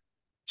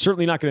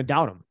certainly not going to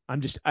doubt him.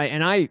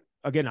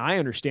 I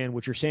understand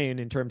what you're saying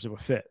in terms of a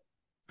fit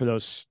for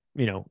those,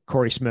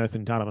 Corey Smith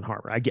and Donovan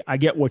Harbor. I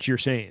get what you're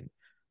saying.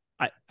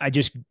 I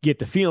just get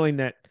the feeling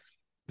that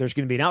there's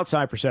going to be an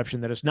outside perception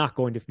that is not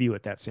going to view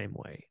it that same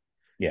way.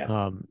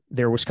 Yeah.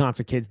 They're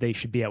Wisconsin kids. They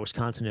should be at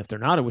Wisconsin. If they're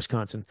not at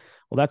Wisconsin,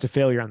 well, that's a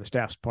failure on the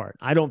staff's part.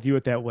 I don't view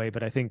it that way,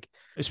 but I think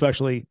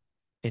especially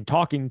in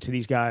talking to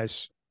these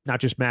guys, not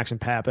just Max and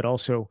Pat, but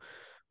also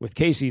with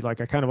Casey, I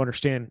kind of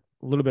understand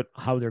a little bit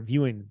how they're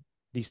viewing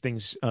these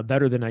things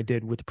better than I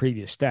did with the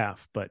previous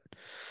staff, but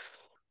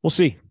we'll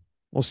see.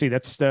 We'll see.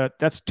 That's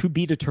to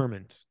be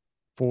determined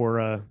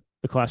for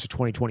the class of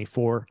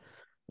 2024.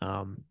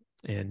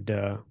 And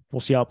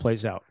we'll see how it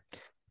plays out.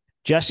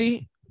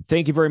 Jesse,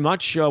 thank you very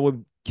much.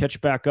 We'll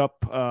catch back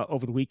up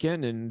over the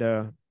weekend,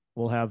 and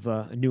we'll have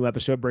a new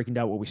episode breaking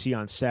down what we see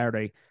on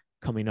Saturday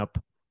coming up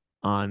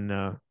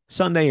on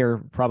Sunday or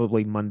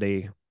probably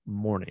Monday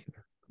morning.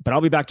 But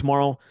I'll be back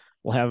tomorrow.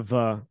 We'll have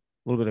a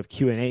little bit of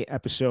Q&A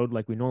episode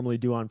like we normally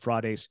do on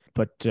Fridays.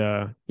 But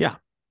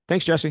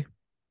thanks, Jesse.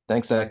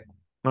 Thanks, Zach.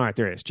 All right,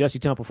 there it is. Jesse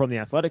Temple from The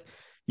Athletic.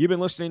 You've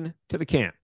been listening to The Camp.